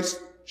plead Christ's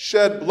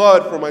shed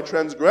blood for my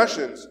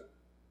transgressions.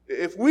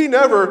 If we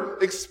never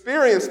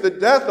experienced the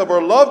death of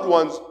our loved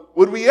ones,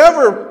 would we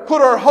ever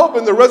put our hope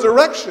in the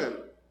resurrection?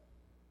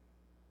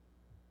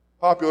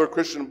 Popular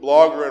Christian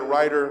blogger and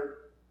writer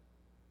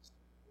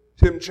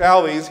Tim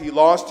Challies, he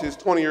lost his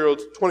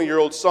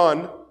 20-year-old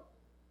son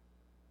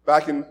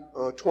back in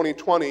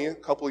 2020, a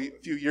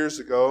few years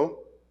ago.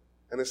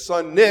 And his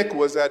son Nick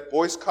was at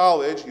Boyce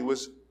College. He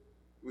was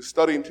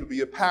studying to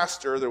be a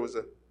pastor. There was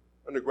an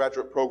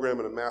undergraduate program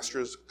and a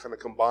master's kind of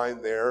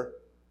combined there.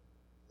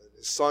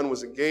 His son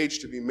was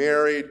engaged to be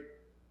married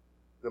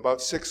in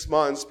about 6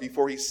 months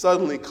before he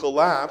suddenly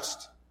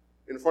collapsed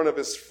in front of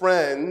his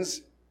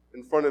friends,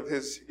 in front of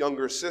his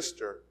younger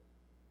sister.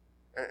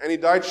 And he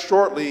died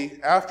shortly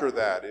after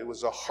that. It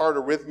was a heart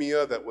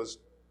arrhythmia that was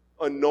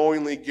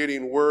unknowingly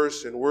getting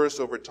worse and worse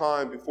over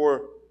time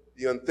before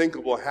the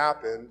unthinkable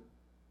happened.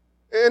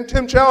 And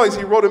Tim Challies,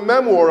 he wrote a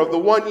memoir of the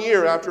 1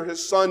 year after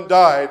his son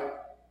died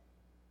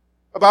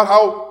about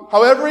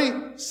how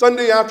every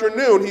Sunday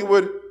afternoon he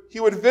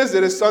would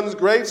visit his son's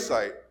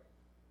gravesite.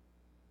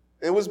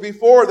 It was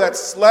before that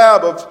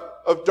slab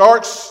of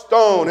dark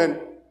stone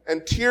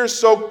and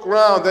tear-soaked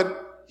ground that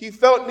he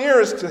felt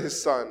nearest to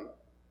his son.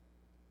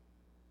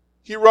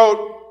 He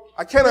wrote,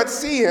 I cannot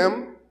see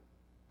him.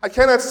 I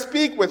cannot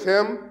speak with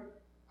him.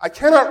 I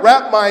cannot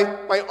wrap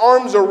my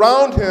arms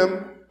around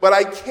him, but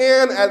I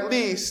can at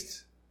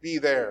least be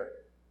there.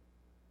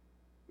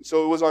 And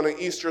so it was on an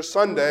Easter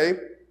Sunday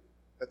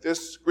that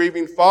this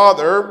grieving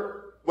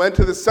father went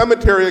to the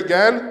cemetery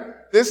again.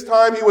 This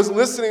time he was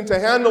listening to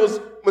Handel's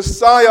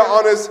Messiah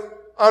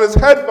on his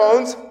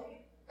headphones,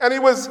 and he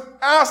was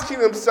asking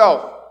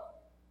himself,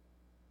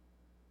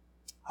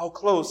 how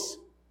close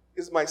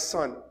is my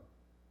son?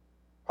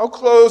 How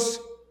close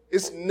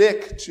is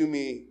Nick to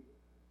me?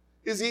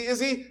 Is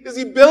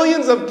he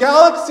billions of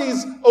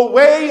galaxies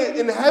away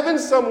in heaven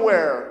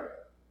somewhere?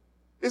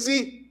 Is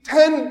he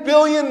 10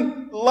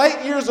 billion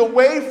light years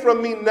away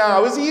from me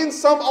now? Is he in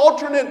some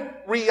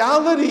alternate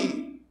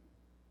reality?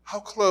 How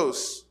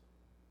close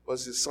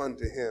was his son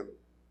to him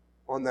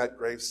on that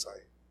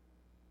gravesite?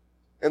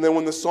 And then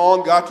when the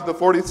song got to the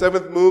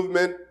 47th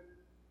movement,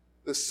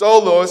 the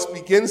soloist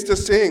begins to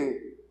sing,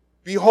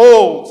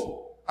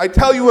 behold, I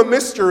tell you a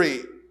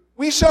mystery.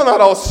 We shall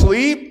not all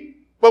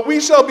sleep, but we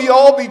shall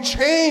all be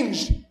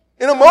changed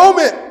in a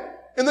moment,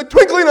 in the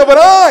twinkling of an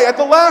eye, at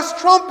the last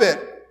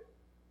trumpet.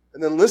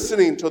 And then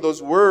listening to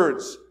those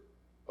words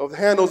of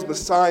Handel's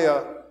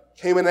Messiah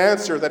came an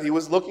answer that he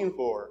was looking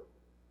for.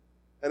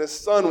 And his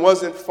son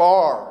wasn't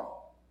far.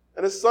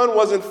 And his son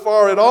wasn't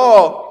far at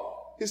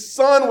all. His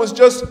son was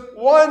just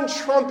one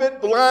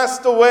trumpet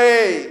blast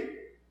away.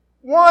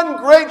 One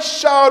great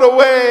shout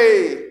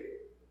away.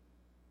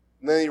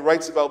 And then he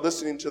writes about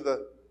listening to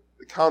the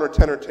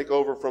countertenor take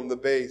over from the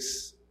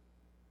bass.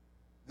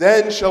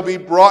 Then shall be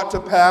brought to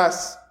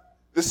pass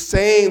the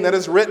saying that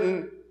is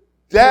written,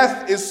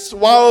 death is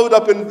swallowed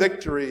up in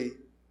victory.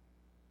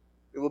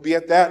 It will be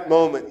at that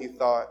moment, he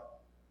thought,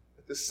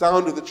 at the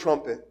sound of the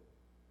trumpet,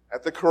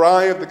 at the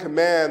cry of the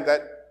command,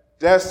 that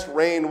death's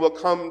reign will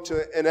come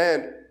to an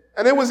end.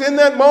 And it was in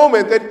that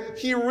moment that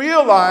he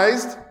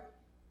realized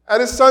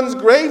at his son's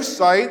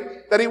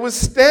gravesite that he was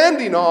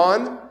standing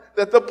on,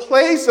 that the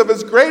place of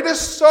his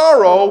greatest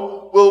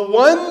sorrow will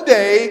one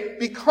day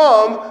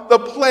become the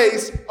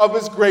place of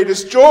his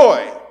greatest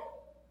joy.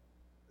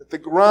 That the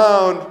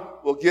ground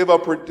will give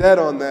up her dead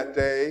on that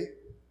day,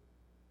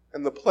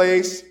 and the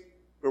place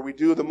where we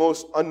do the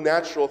most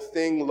unnatural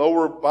thing,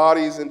 lower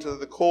bodies into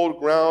the cold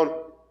ground,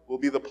 will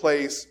be the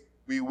place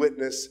we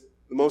witness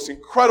the most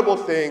incredible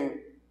thing,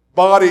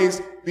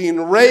 bodies being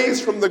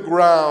raised from the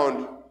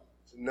ground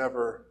to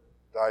never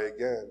die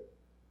again.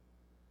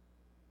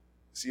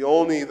 See,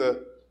 only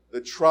the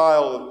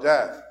trial of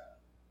death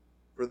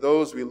for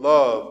those we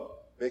love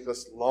make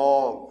us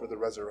long for the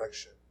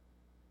resurrection.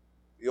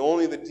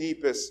 Only the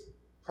deepest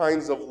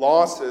kinds of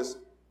losses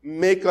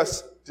make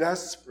us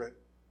desperate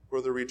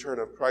for the return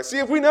of Christ. See,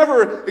 if we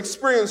never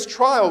experienced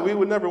trial, we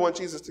would never want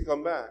Jesus to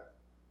come back.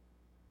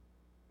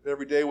 If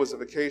every day was a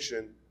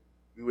vacation,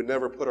 we would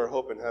never put our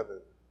hope in heaven.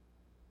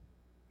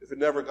 If it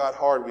never got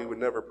hard, we would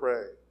never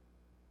pray.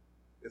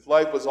 If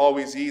life was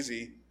always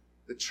easy,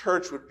 the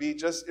church would be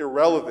just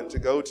irrelevant to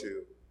go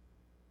to.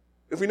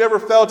 If we never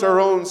felt our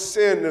own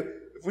sin,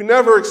 if we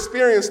never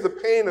experienced the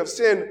pain of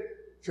sin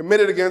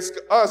committed against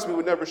us, we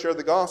would never share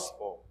the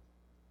gospel.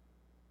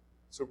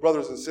 So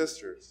brothers and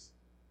sisters,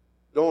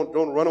 don't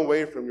run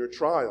away from your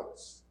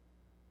trials.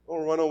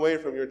 Don't run away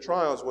from your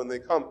trials when they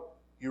come.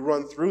 You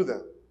run through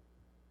them.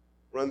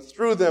 Run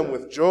through them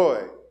with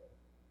joy,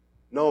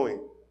 knowing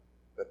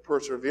that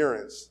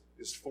perseverance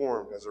is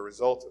formed as a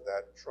result of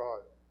that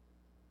trial.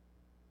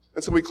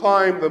 And so we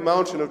climb the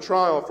mountain of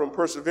trial from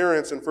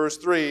perseverance in verse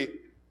 3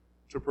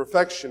 to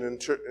perfection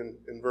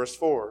in verse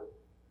 4.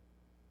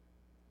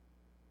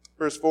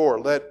 Verse 4,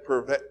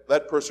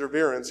 let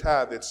perseverance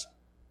have its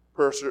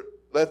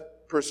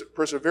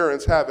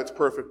perseverance have its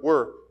perfect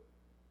work.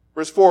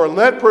 Verse 4,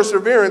 let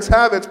perseverance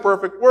have its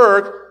perfect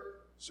work,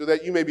 so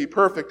that you may be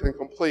perfect and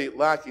complete,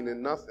 lacking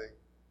in nothing.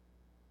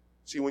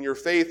 See, when your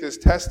faith is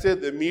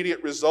tested, the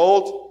immediate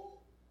result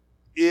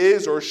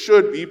is or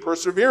should be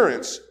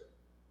perseverance.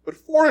 But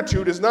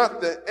fortitude is not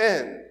the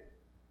end.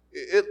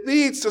 It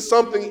leads to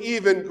something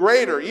even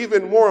greater,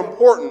 even more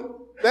important.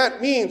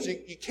 That means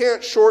you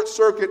can't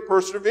short-circuit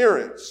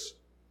perseverance.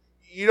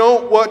 You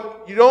don't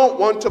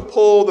want to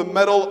pull the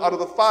metal out of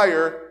the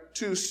fire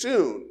too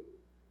soon.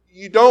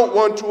 You don't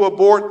want to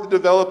abort the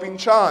developing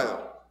child.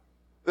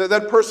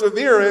 That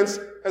perseverance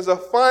has a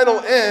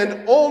final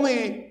end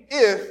only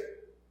if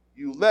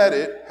you let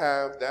it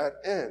have that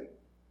end.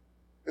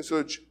 And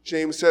so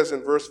James says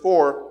in verse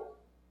 4,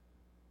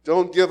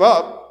 don't give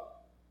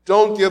up.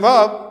 Don't give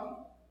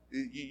up.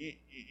 You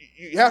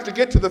have to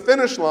get to the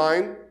finish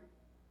line.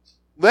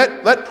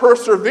 Let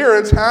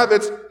perseverance have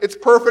its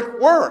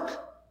perfect work.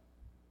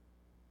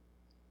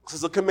 This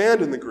is a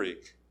command in the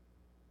Greek.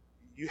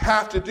 You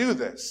have to do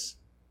this.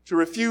 To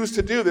refuse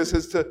to do this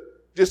is to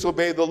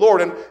disobey the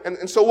Lord.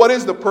 And so what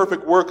is the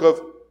perfect work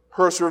of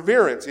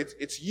perseverance?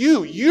 It's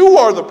you. You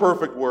are the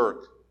perfect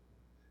work.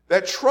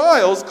 That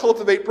trials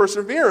cultivate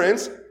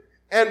perseverance,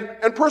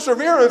 and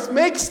perseverance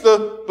makes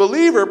the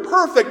believer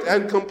perfect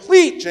and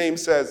complete,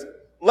 James says.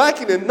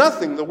 Lacking in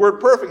nothing. The word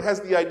perfect has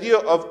the idea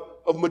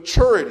of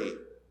maturity,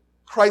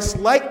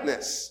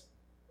 Christ-likeness,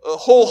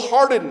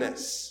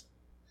 wholeheartedness.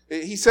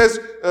 He says,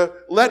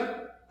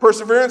 let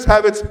perseverance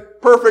have its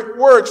perfect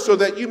work so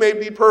that you may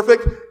be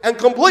perfect and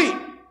complete.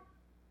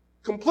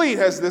 Complete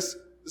has this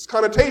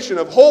connotation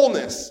of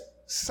wholeness,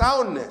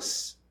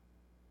 soundness.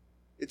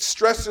 It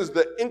stresses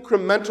the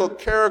incremental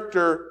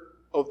character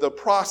of the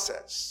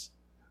process.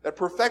 That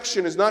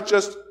perfection is not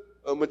just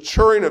a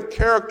maturing of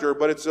character,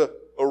 but it's a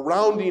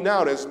rounding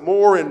out as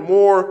more and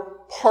more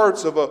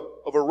parts of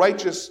a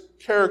righteous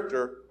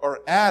character are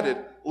added,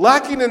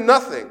 lacking in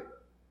nothing.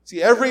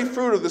 See, every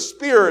fruit of the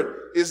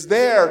Spirit is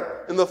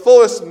there in the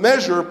fullest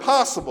measure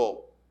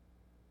possible.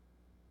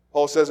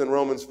 Paul says in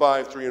Romans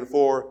 5, 3 and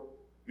 4,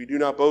 we do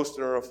not boast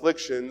in our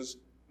afflictions,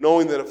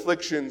 knowing that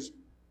afflictions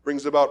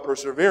brings about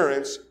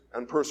perseverance,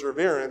 and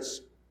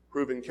perseverance,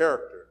 proven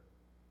character.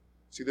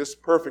 See, this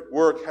perfect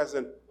work has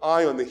an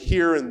eye on the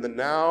here and the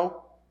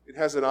now. It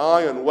has an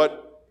eye on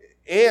what,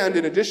 and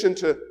in addition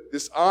to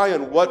this eye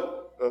on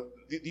what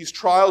these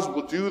trials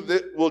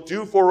will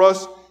do for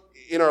us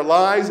in our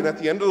lives and at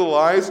the end of the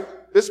lives,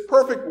 this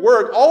perfect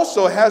work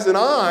also has an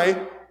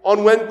eye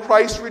on when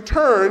Christ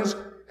returns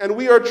and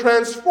we are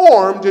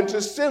transformed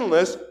into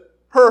sinless,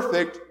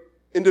 perfect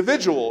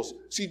individuals.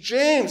 See,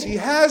 James, he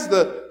has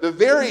the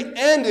very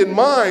end in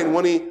mind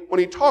when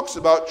he talks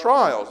about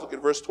trials. Look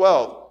at verse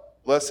 12.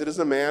 Blessed is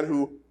the man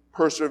who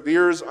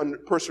perseveres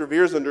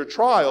under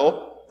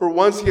trial, for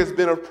once he has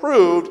been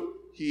approved,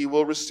 he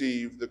will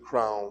receive the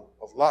crown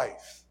of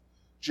life.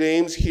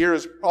 James here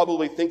is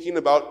probably thinking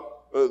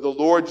about the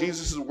Lord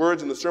Jesus'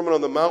 words in the Sermon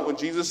on the Mount when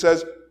Jesus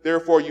says,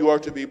 therefore you are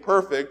to be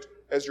perfect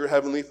as your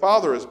heavenly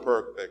Father is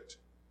perfect.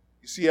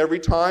 You see, every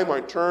time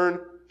I turn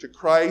to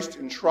Christ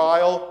in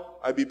trial,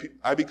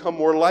 I become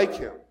more like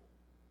him.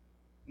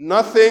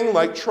 Nothing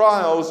like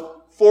trials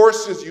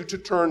forces you to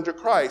turn to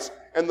Christ.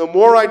 And the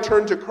more I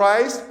turn to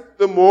Christ,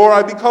 the more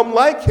I become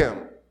like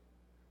him.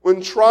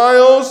 When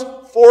trials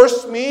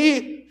force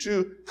me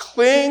to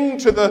cling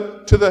to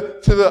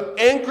the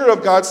anchor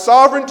of God's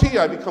sovereignty,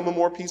 I become a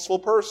more peaceful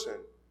person.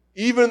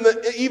 Even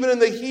in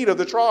the heat of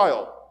the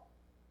trial.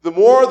 The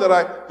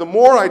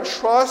more I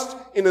trust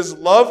in his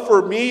love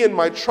for me in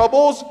my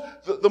troubles,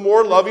 the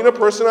more loving a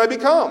person I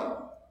become.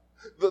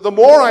 The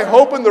more I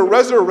hope in the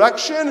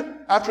resurrection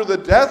after the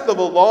death of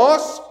a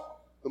loss,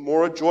 the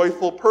more a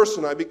joyful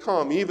person I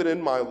become, even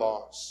in my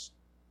loss.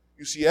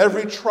 You see,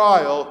 every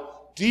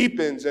trial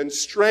deepens and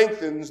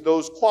strengthens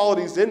those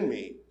qualities in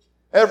me.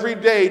 Every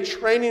day,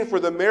 training for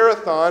the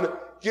marathon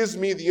gives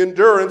me the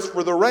endurance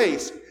for the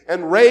race.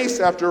 And race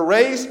after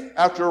race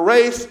after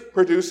race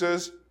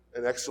produces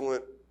an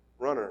excellent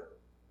runner.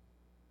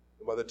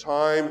 And by the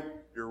time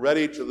you're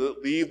ready to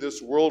leave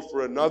this world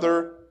for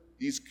another,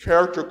 these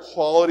character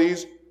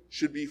qualities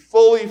should be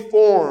fully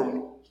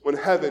formed when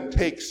heaven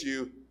takes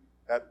you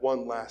that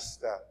one last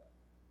step.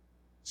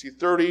 See,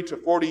 30 to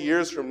 40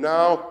 years from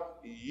now,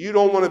 you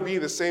don't want to be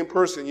the same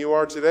person you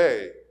are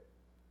today.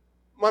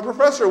 My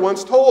professor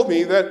once told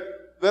me that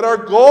our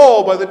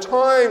goal by the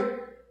time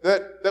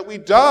that we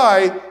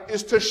die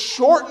is to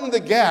shorten the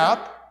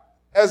gap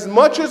as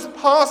much as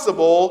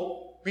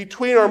possible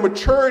between our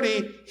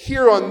maturity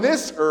here on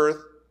this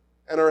earth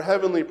and our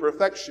heavenly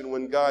perfection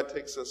when God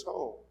takes us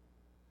home.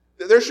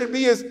 There should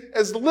be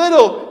as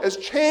little as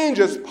change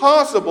as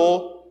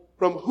possible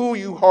from who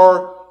you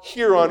are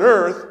here on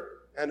earth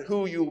and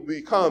who you'll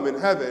become in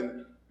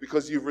heaven,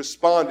 because you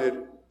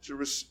responded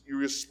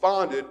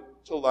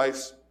to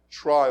life's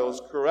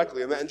trials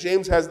correctly. And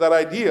James has that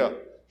idea.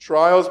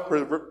 Trials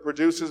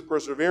produces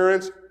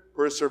perseverance.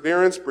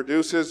 Perseverance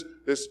produces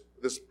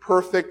this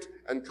perfect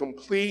and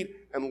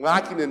complete and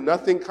lacking in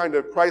nothing kind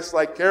of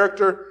Christ-like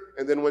character.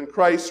 And then when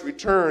Christ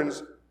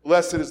returns,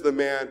 blessed is the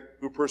man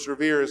who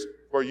perseveres,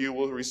 for you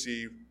will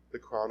receive the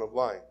crown of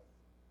life.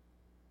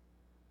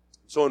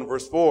 So in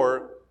verse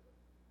 4,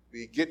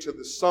 we get to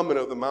the summit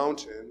of the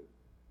mountain.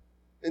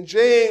 And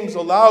James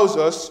allows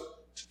us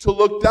to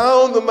look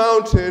down the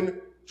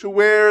mountain to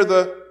where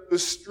the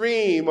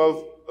stream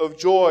of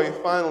joy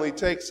finally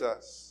takes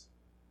us.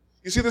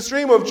 You see, the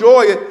stream of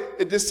joy,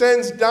 it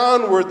descends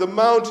downward the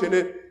mountain.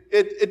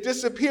 It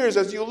disappears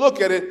as you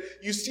look at it.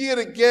 You see it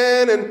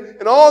again,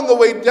 and on the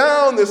way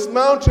down this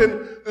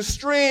mountain, the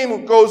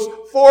stream goes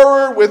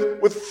forward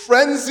with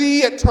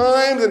frenzy at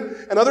times,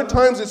 and other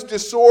times it's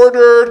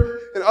disordered,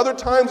 and other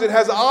times it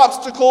has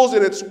obstacles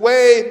in its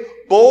way,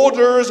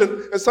 boulders,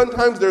 and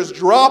sometimes there's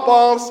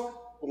drop-offs.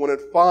 But when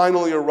it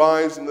finally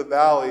arrives in the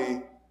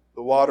valley,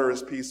 the water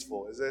is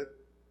peaceful, is it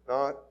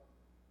not?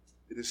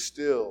 It is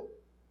still.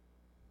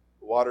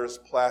 The water is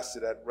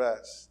placid at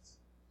rest.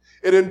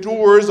 It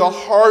endures a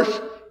harsh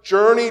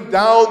journey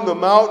down the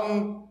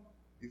mountain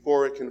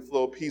before it can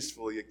flow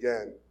peacefully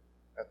again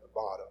at the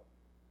bottom.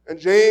 And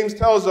James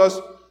tells us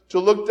to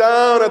look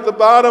down at the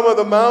bottom of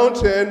the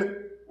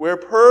mountain where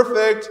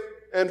perfect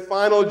and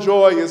final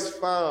joy is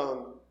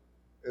found.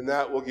 And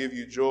that will give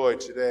you joy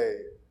today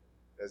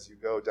as you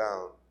go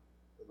down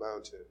the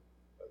mountain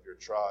of your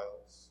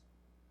trials.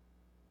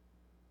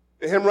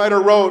 The hymn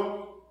writer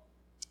wrote,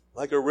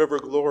 like a river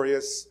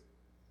glorious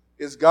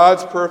is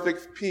God's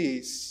perfect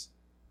peace,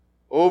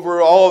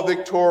 over all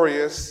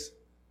victorious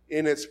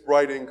in its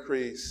bright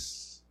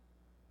increase.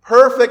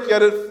 Perfect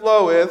yet it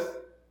floweth,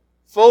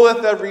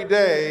 fulleth every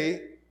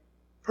day,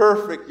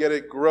 perfect yet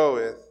it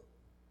groweth,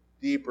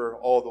 deeper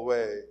all the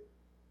way.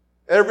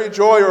 Every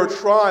joy or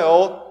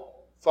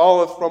trial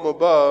falleth from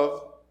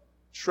above,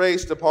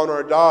 traced upon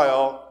our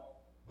dial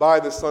by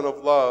the Son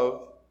of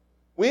Love.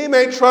 We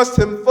may trust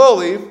him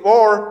fully,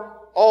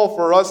 for all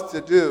for us to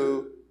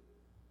do.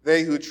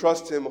 They who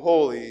trust him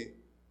wholly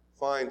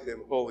find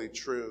him wholly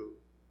true.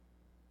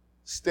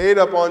 Stayed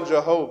upon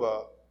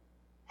Jehovah,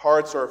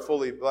 hearts are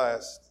fully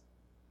blessed,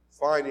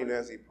 finding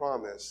as he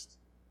promised,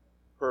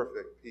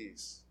 perfect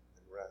peace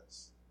and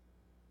rest.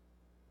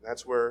 And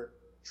that's where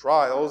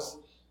trials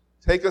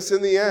take us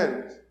in the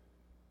end.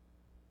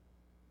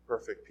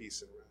 Perfect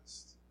peace and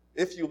rest,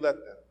 if you let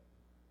them.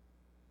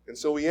 And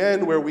so we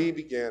end where we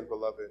began,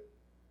 beloved.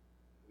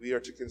 We are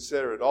to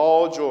consider it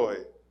all joy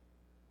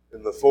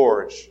in the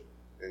forge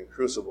and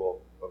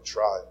crucible of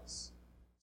trials.